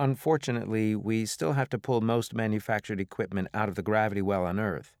 And unfortunately, we still have to pull most manufactured equipment out of the gravity well on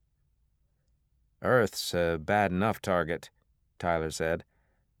Earth. Earth's a bad enough target, Tyler said.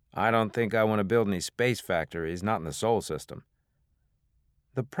 I don't think I want to build any space factories, not in the Sol system.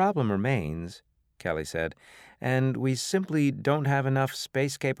 The problem remains, Kelly said, and we simply don't have enough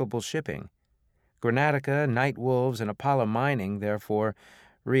space-capable shipping. Granatica, Night Wolves, and Apollo Mining, therefore,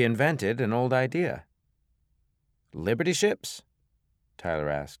 reinvented an old idea. Liberty ships? Tyler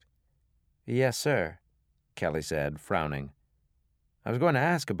asked. Yes, sir, Kelly said, frowning. I was going to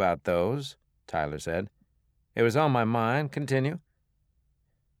ask about those, Tyler said. It was on my mind. Continue.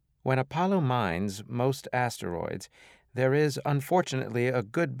 When Apollo mines most asteroids, there is, unfortunately, a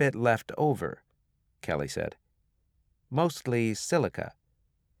good bit left over, Kelly said. Mostly silica.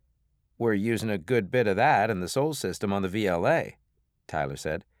 We're using a good bit of that in the Sol system on the VLA, Tyler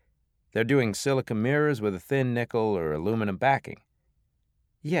said. They're doing silica mirrors with a thin nickel or aluminum backing.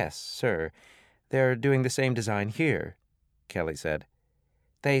 Yes, sir. They're doing the same design here, Kelly said.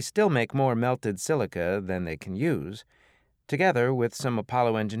 They still make more melted silica than they can use. Together with some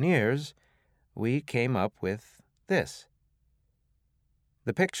Apollo engineers, we came up with this.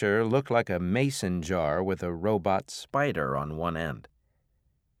 The picture looked like a mason jar with a robot spider on one end.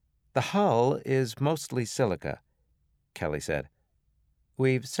 The hull is mostly silica, Kelly said.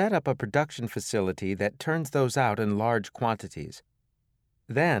 We've set up a production facility that turns those out in large quantities.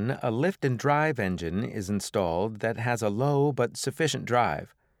 Then a lift and drive engine is installed that has a low but sufficient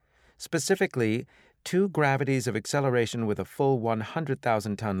drive. Specifically, 2 gravities of acceleration with a full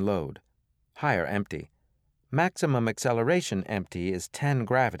 100,000-ton load. Higher empty. Maximum acceleration empty is 10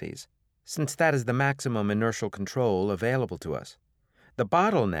 gravities, since that is the maximum inertial control available to us. The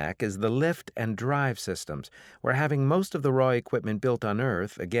bottleneck is the lift and drive systems. We're having most of the raw equipment built on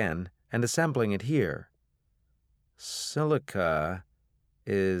Earth, again, and assembling it here. Silica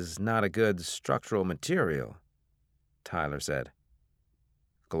is not a good structural material, Tyler said.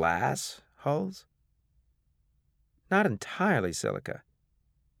 Glass hulls? Not entirely silica,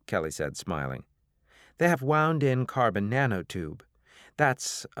 Kelly said, smiling. They have wound-in carbon nanotube.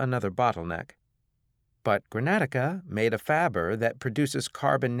 That's another bottleneck. But Granatica made a fabber that produces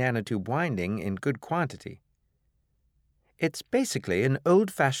carbon nanotube winding in good quantity. It's basically an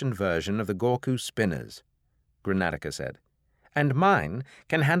old-fashioned version of the Gorku spinners, Granatica said, and mine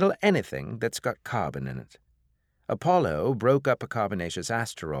can handle anything that's got carbon in it. Apollo broke up a carbonaceous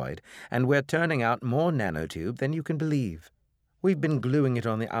asteroid, and we're turning out more nanotube than you can believe. We've been gluing it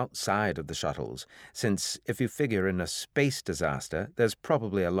on the outside of the shuttles, since if you figure in a space disaster, there's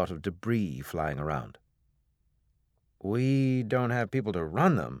probably a lot of debris flying around. We don't have people to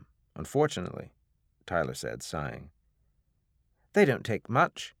run them, unfortunately, Tyler said, sighing. They don't take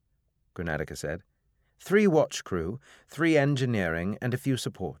much, Granatica said. 3 watch crew, 3 engineering, and a few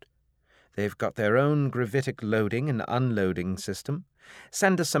support. They've got their own gravitic loading and unloading system.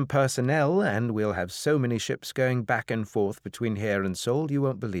 Send us some personnel, and we'll have so many ships going back and forth between here and Sol you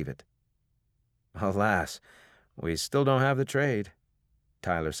won't believe it. Alas, we still don't have the trade,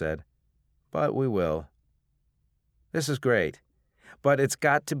 Tyler said. But we will. This is great, but it's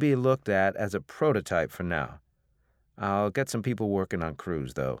got to be looked at as a prototype for now. I'll get some people working on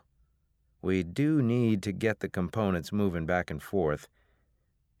crews, though. We do need to get the components moving back and forth.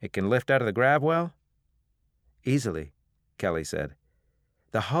 It can lift out of the grab well? Easily, Kelly said.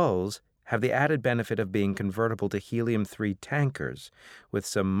 The hulls have the added benefit of being convertible to helium-3 tankers with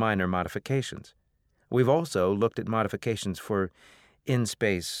some minor modifications. We've also looked at modifications for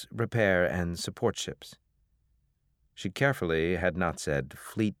in-space repair and support ships. She carefully had not said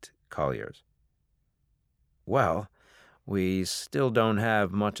fleet colliers. Well, we still don't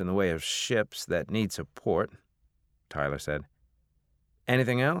have much in the way of ships that need support, Tyler said.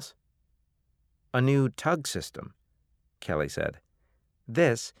 Anything else? A new tug system, Kelly said.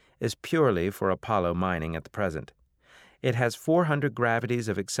 This is purely for Apollo mining at the present. It has 400 gravities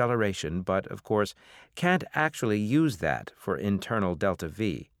of acceleration, but, of course, can't actually use that for internal delta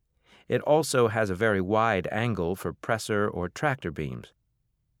V. It also has a very wide angle for pressor or tractor beams.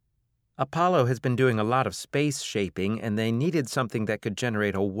 Apollo has been doing a lot of space shaping, and they needed something that could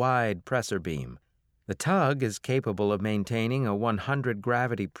generate a wide pressor beam. The tug is capable of maintaining a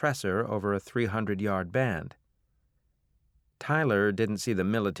 100-gravity pressor over a 300-yard band. Tyler didn't see the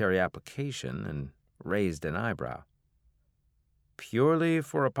military application and raised an eyebrow. Purely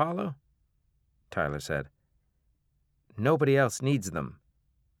for Apollo? Tyler said. Nobody else needs them,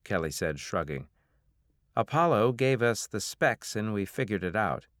 Kelly said, shrugging. Apollo gave us the specs and we figured it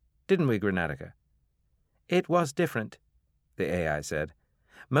out. Didn't we, Granatica? It was different, the AI said.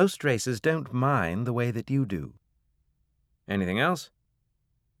 Most races don't mine the way that you do. Anything else?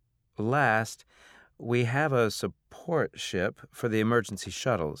 Last, we have a support ship for the emergency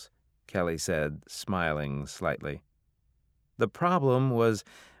shuttles, Kelly said, smiling slightly. The problem was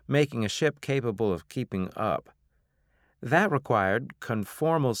making a ship capable of keeping up. That required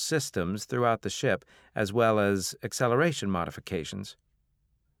conformal systems throughout the ship, as well as acceleration modifications.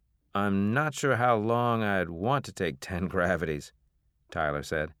 I'm not sure how long I'd want to take 10 gravities, Tyler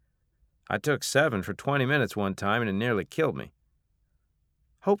said. I took 7 for 20 minutes one time and it nearly killed me.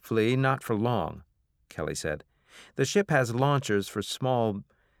 Hopefully not for long, Kelly said. The ship has launchers for small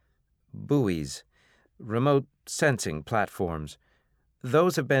buoys, remote sensing platforms.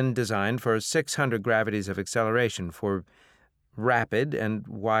 Those have been designed for 600 gravities of acceleration for rapid and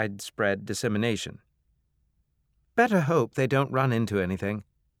widespread dissemination. Better hope they don't run into anything,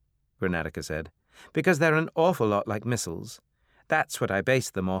 Granatica said, because they're an awful lot like missiles. That's what I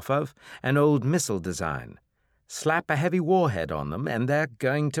based them off of, an old missile design. Slap a heavy warhead on them, and they're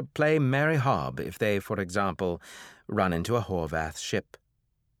going to play Mary Hob if they, for example, run into a Horvath ship.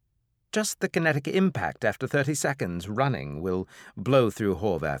 Just the kinetic impact after 30 seconds running will blow through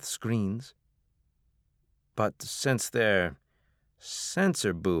Horvath screens. But since they're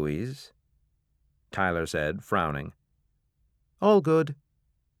sensor buoys, Tyler said, frowning. All good,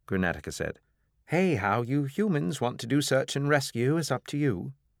 Granatica said. Hey, how you humans want to do search and rescue is up to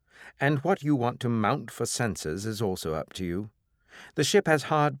you. And what you want to mount for sensors is also up to you. The ship has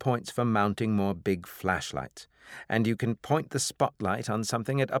hard points for mounting more big flashlights, and you can point the spotlight on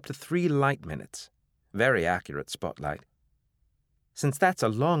something at up to 3 light minutes. Very accurate spotlight. Since that's a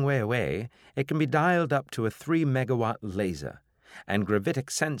long way away, it can be dialed up to a 3-megawatt laser, and gravitic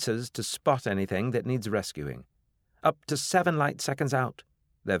sensors to spot anything that needs rescuing. Up to 7 light seconds out.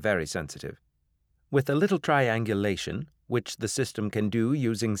 They're very sensitive. With a little triangulation, which the system can do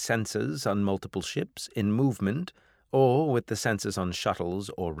using sensors on multiple ships in movement, or with the sensors on shuttles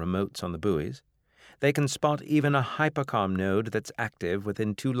or remotes on the buoys, they can spot even a hypercom node that's active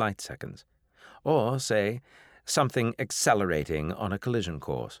within 2 light seconds, or, say, something accelerating on a collision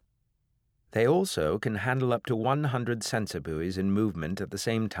course. They also can handle up to 100 sensor buoys in movement at the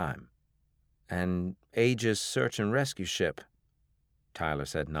same time. An Aegis search and rescue ship, Tyler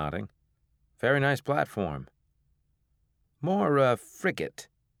said, nodding. Very nice platform. More frigate,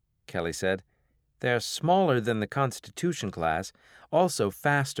 Kelly said. They're smaller than the Constitution class, also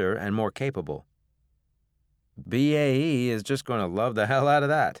faster and more capable. BAE is just going to love the hell out of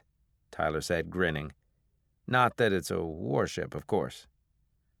that, Tyler said, grinning. Not that it's a warship, of course.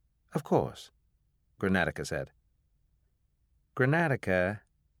 Of course, Granatica said. Granatica,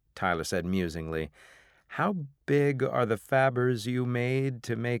 Tyler said musingly, how big are the fabbers you made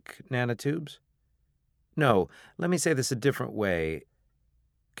to make nanotubes? No, let me say this a different way.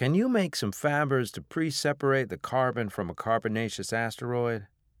 Can you make some fabbers to pre-separate the carbon from a carbonaceous asteroid?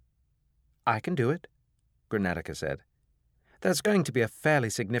 I can do it, Granatica said. There's going to be a fairly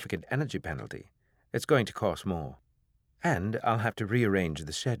significant energy penalty. It's going to cost more. And I'll have to rearrange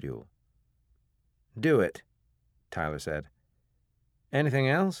the schedule. Do it, Tyler said. Anything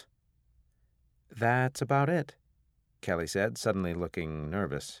else? That's about it, Kelly said, suddenly looking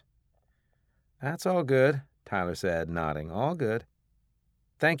nervous. That's all good, Tyler said, nodding. All good.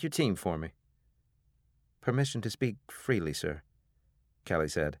 Thank your team for me. Permission to speak freely, sir, Kelly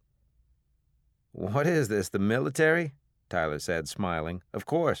said. What is this, the military? Tyler said, smiling. Of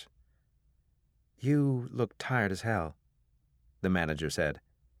course. You look tired as hell, the manager said.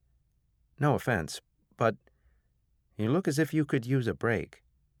 No offense, but you look as if you could use a break.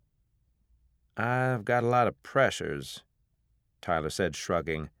 I've got a lot of pressures, Tyler said,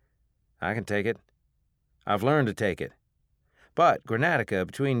 shrugging. I can take it. I've learned to take it. But, Granatica,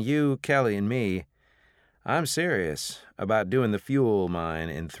 between you, Kelly, and me, I'm serious about doing the fuel mine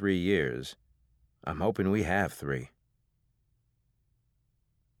in 3 years. I'm hoping we have 3.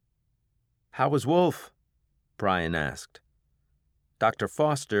 How was Wolf? Brian asked. Dr.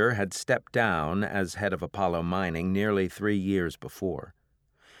 Foster had stepped down as head of Apollo Mining nearly 3 years before.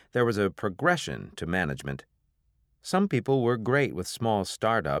 There was a progression to management. Some people were great with small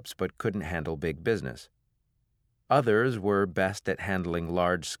startups but couldn't handle big business. Others were best at handling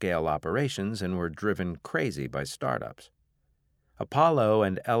large-scale operations and were driven crazy by startups. Apollo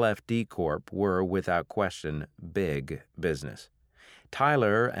and LFD Corp were, without question, big business.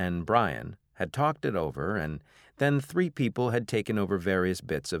 Tyler and Brian had talked it over, and then 3 people had taken over various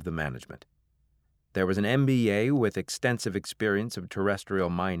bits of the management. There was an MBA with extensive experience of terrestrial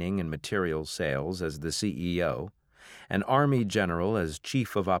mining and materials sales as the CEO, an Army general as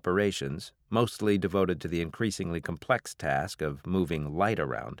chief of operations, mostly devoted to the increasingly complex task of moving light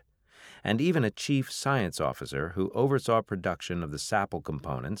around, and even a chief science officer who oversaw production of the SAPL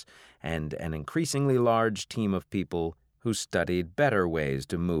components and an increasingly large team of people who studied better ways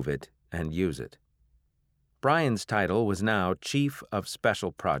to move it and use it. Brian's title was now Chief of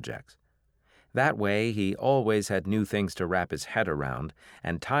Special Projects. That way, he always had new things to wrap his head around,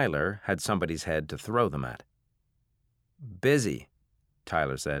 and Tyler had somebody's head to throw them at. Busy,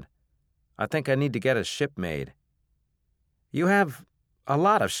 Tyler said. I think I need to get a ship made. You have a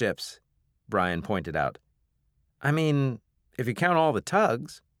lot of ships, Brian pointed out. I mean, if you count all the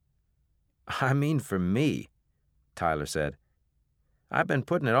tugs. I mean for me, Tyler said. I've been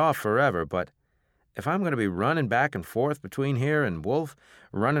putting it off forever, but if I'm going to be running back and forth between here and Wolf,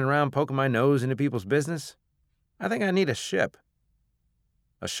 running around poking my nose into people's business, I think I need a ship.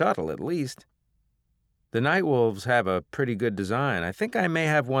 A shuttle, at least. The Nightwolves have a pretty good design. I think I may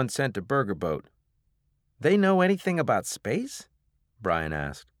have one sent to Burger Boat. They know anything about space? Brian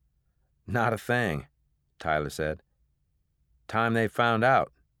asked. Not a thing, Tyler said. Time they found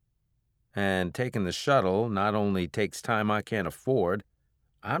out. And taking the shuttle not only takes time I can't afford,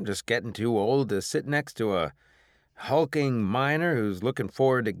 I'm just getting too old to sit next to a hulking miner who's looking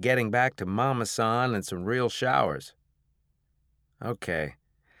forward to getting back to Mama San and some real showers. Okay.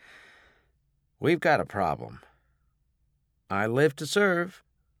 We've got a problem. I live to serve,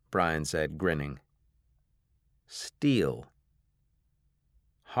 Brian said, grinning. Steel.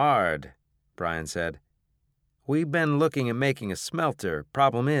 Hard, Brian said. We've been looking at making a smelter.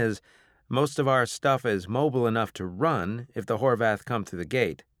 Problem is, most of our stuff is mobile enough to run if the Horvath come through the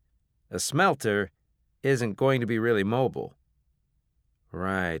gate. A smelter isn't going to be really mobile.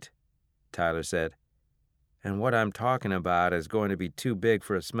 Right, Tyler said. And what I'm talking about is going to be too big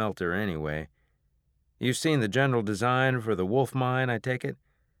for a smelter anyway. You've seen the general design for the Wolf Mine, I take it?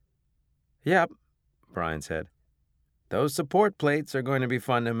 Yep, Brian said. Those support plates are going to be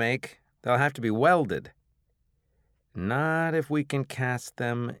fun to make. They'll have to be welded. Not if we can cast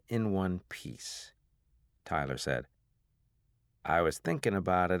them in one piece, Tyler said. I was thinking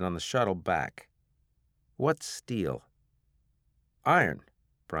about it on the shuttle back. What's steel? Iron,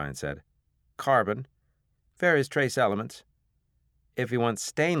 Brian said. Carbon. Various trace elements. If you want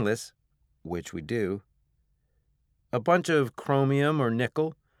stainless, which we do, a bunch of chromium or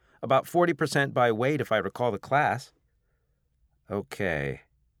nickel, about 40% by weight if I recall the class. Okay,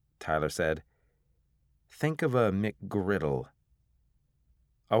 Tyler said. Think of a McGriddle.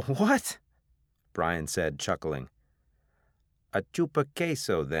 A what? Brian said, chuckling. A chupa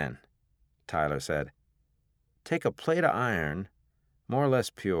queso, then, Tyler said. Take a plate of iron, more or less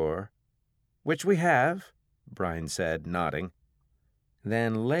pure, which we have, Brian said, nodding.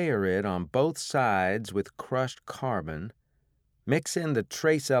 Then layer it on both sides with crushed carbon, mix in the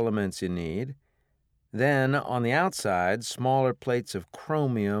trace elements you need, then on the outside, smaller plates of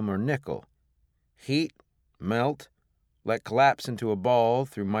chromium or nickel. Heat, melt, let collapse into a ball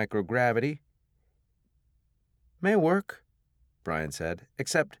through microgravity. May work, Brian said,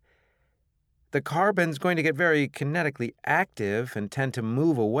 except the carbon's going to get very kinetically active and tend to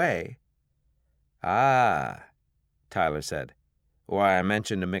move away. Ah, Tyler said. Why, I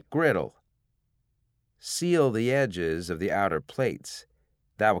mentioned a McGriddle. seal the edges of the outer plates.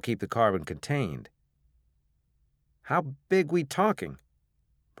 That will keep the carbon contained. How big we talking?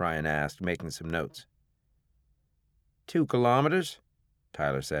 Brian asked, making some notes. 2 kilometers,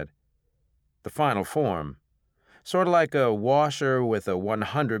 Tyler said. The final form. Sort of like a washer with a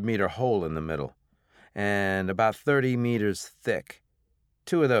 100-meter hole in the middle, and about 30 meters thick.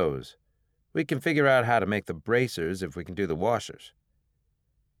 2 of those. We can figure out how to make the bracers if we can do the washers.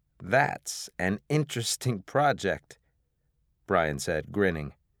 That's an interesting project, Brian said,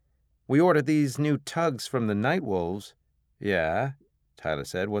 grinning. We ordered these new tugs from the Nightwolves. Yeah, Tyler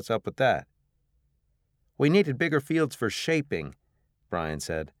said. What's up with that? We needed bigger fields for shaping, Brian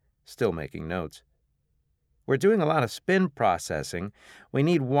said, still making notes. We're doing a lot of spin processing. We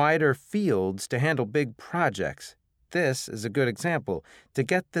need wider fields to handle big projects. This is a good example. To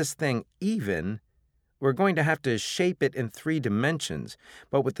get this thing even, we're going to have to shape it in 3 dimensions.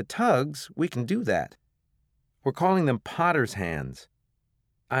 But with the tugs, we can do that. We're calling them potter's hands.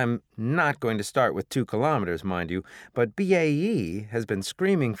 I'm not going to start with 2 kilometers, mind you, but BAE has been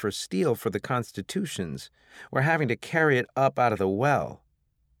screaming for steel for the Constitutions. We're having to carry it up out of the well.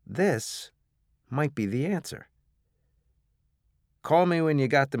 This might be the answer. Call me when you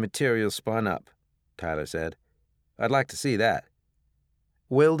got the material spun up, Tyler said. I'd like to see that.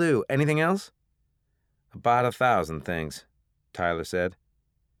 Will do. Anything else? About 1,000 things, Tyler said.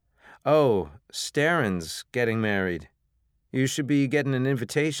 Oh, Staren's getting married. You should be getting an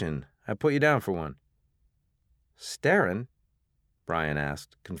invitation. I put you down for one. Staren? Brian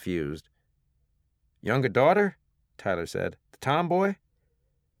asked, confused. Younger daughter? Tyler said. The tomboy?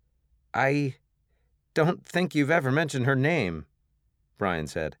 I don't think you've ever mentioned her name, Brian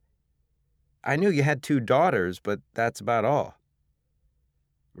said. I knew you had 2 daughters, but that's about all.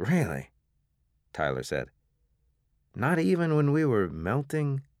 Really? Tyler said. Not even when we were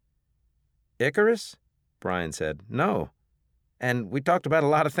melting? Icarus? Brian said. No. And we talked about a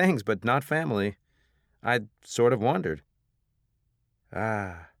lot of things, but not family. I sort of wondered.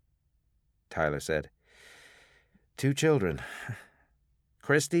 Ah, Tyler said. 2 children.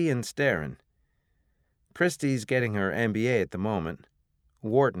 Christy and Staren. Christy's getting her MBA at the moment.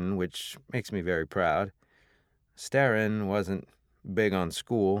 Wharton, which makes me very proud. Staren wasn't big on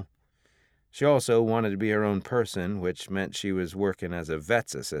school. She also wanted to be her own person, which meant she was working as a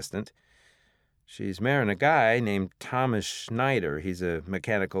vet's assistant. She's marrying a guy named Thomas Schneider. He's a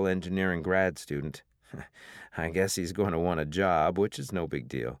mechanical engineering grad student. I guess he's going to want a job, which is no big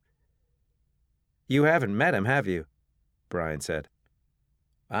deal. You haven't met him, have you? Brian said.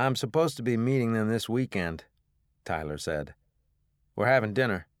 I'm supposed to be meeting them this weekend, Tyler said. We're having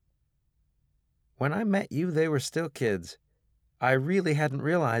dinner. When I met you, they were still kids. I really hadn't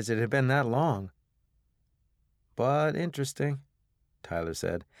realized it had been that long. But interesting, Tyler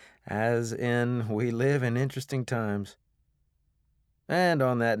said, as in we live in interesting times. And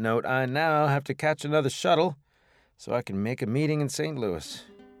on that note, I now have to catch another shuttle so I can make a meeting in St. Louis.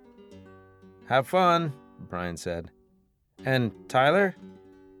 Have fun, Brian said. And Tyler?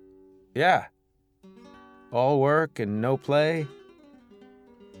 Yeah. All work and no play?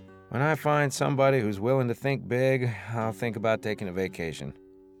 When I find somebody who's willing to think big, I'll think about taking a vacation,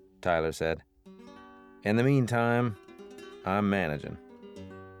 Tyler said. In the meantime, I'm managing.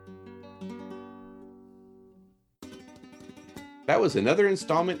 That was another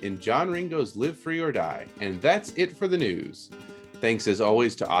installment in John Ringo's Live Free or Die, and that's it for the news. Thanks as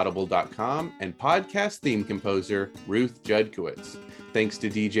always to Audible.com and podcast theme composer Ruth Judkowitz. Thanks to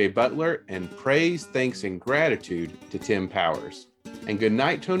DJ Butler, and praise, thanks, and gratitude to Tim Powers. And good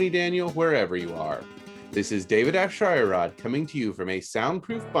night, Tony Daniel, wherever you are. This is David Afsharirad coming to you from a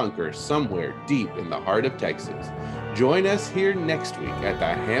soundproof bunker somewhere deep in the heart of Texas. Join us here next week at the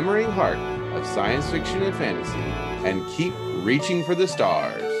hammering heart of science fiction and fantasy, and keep reaching for the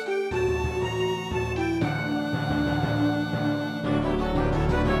stars.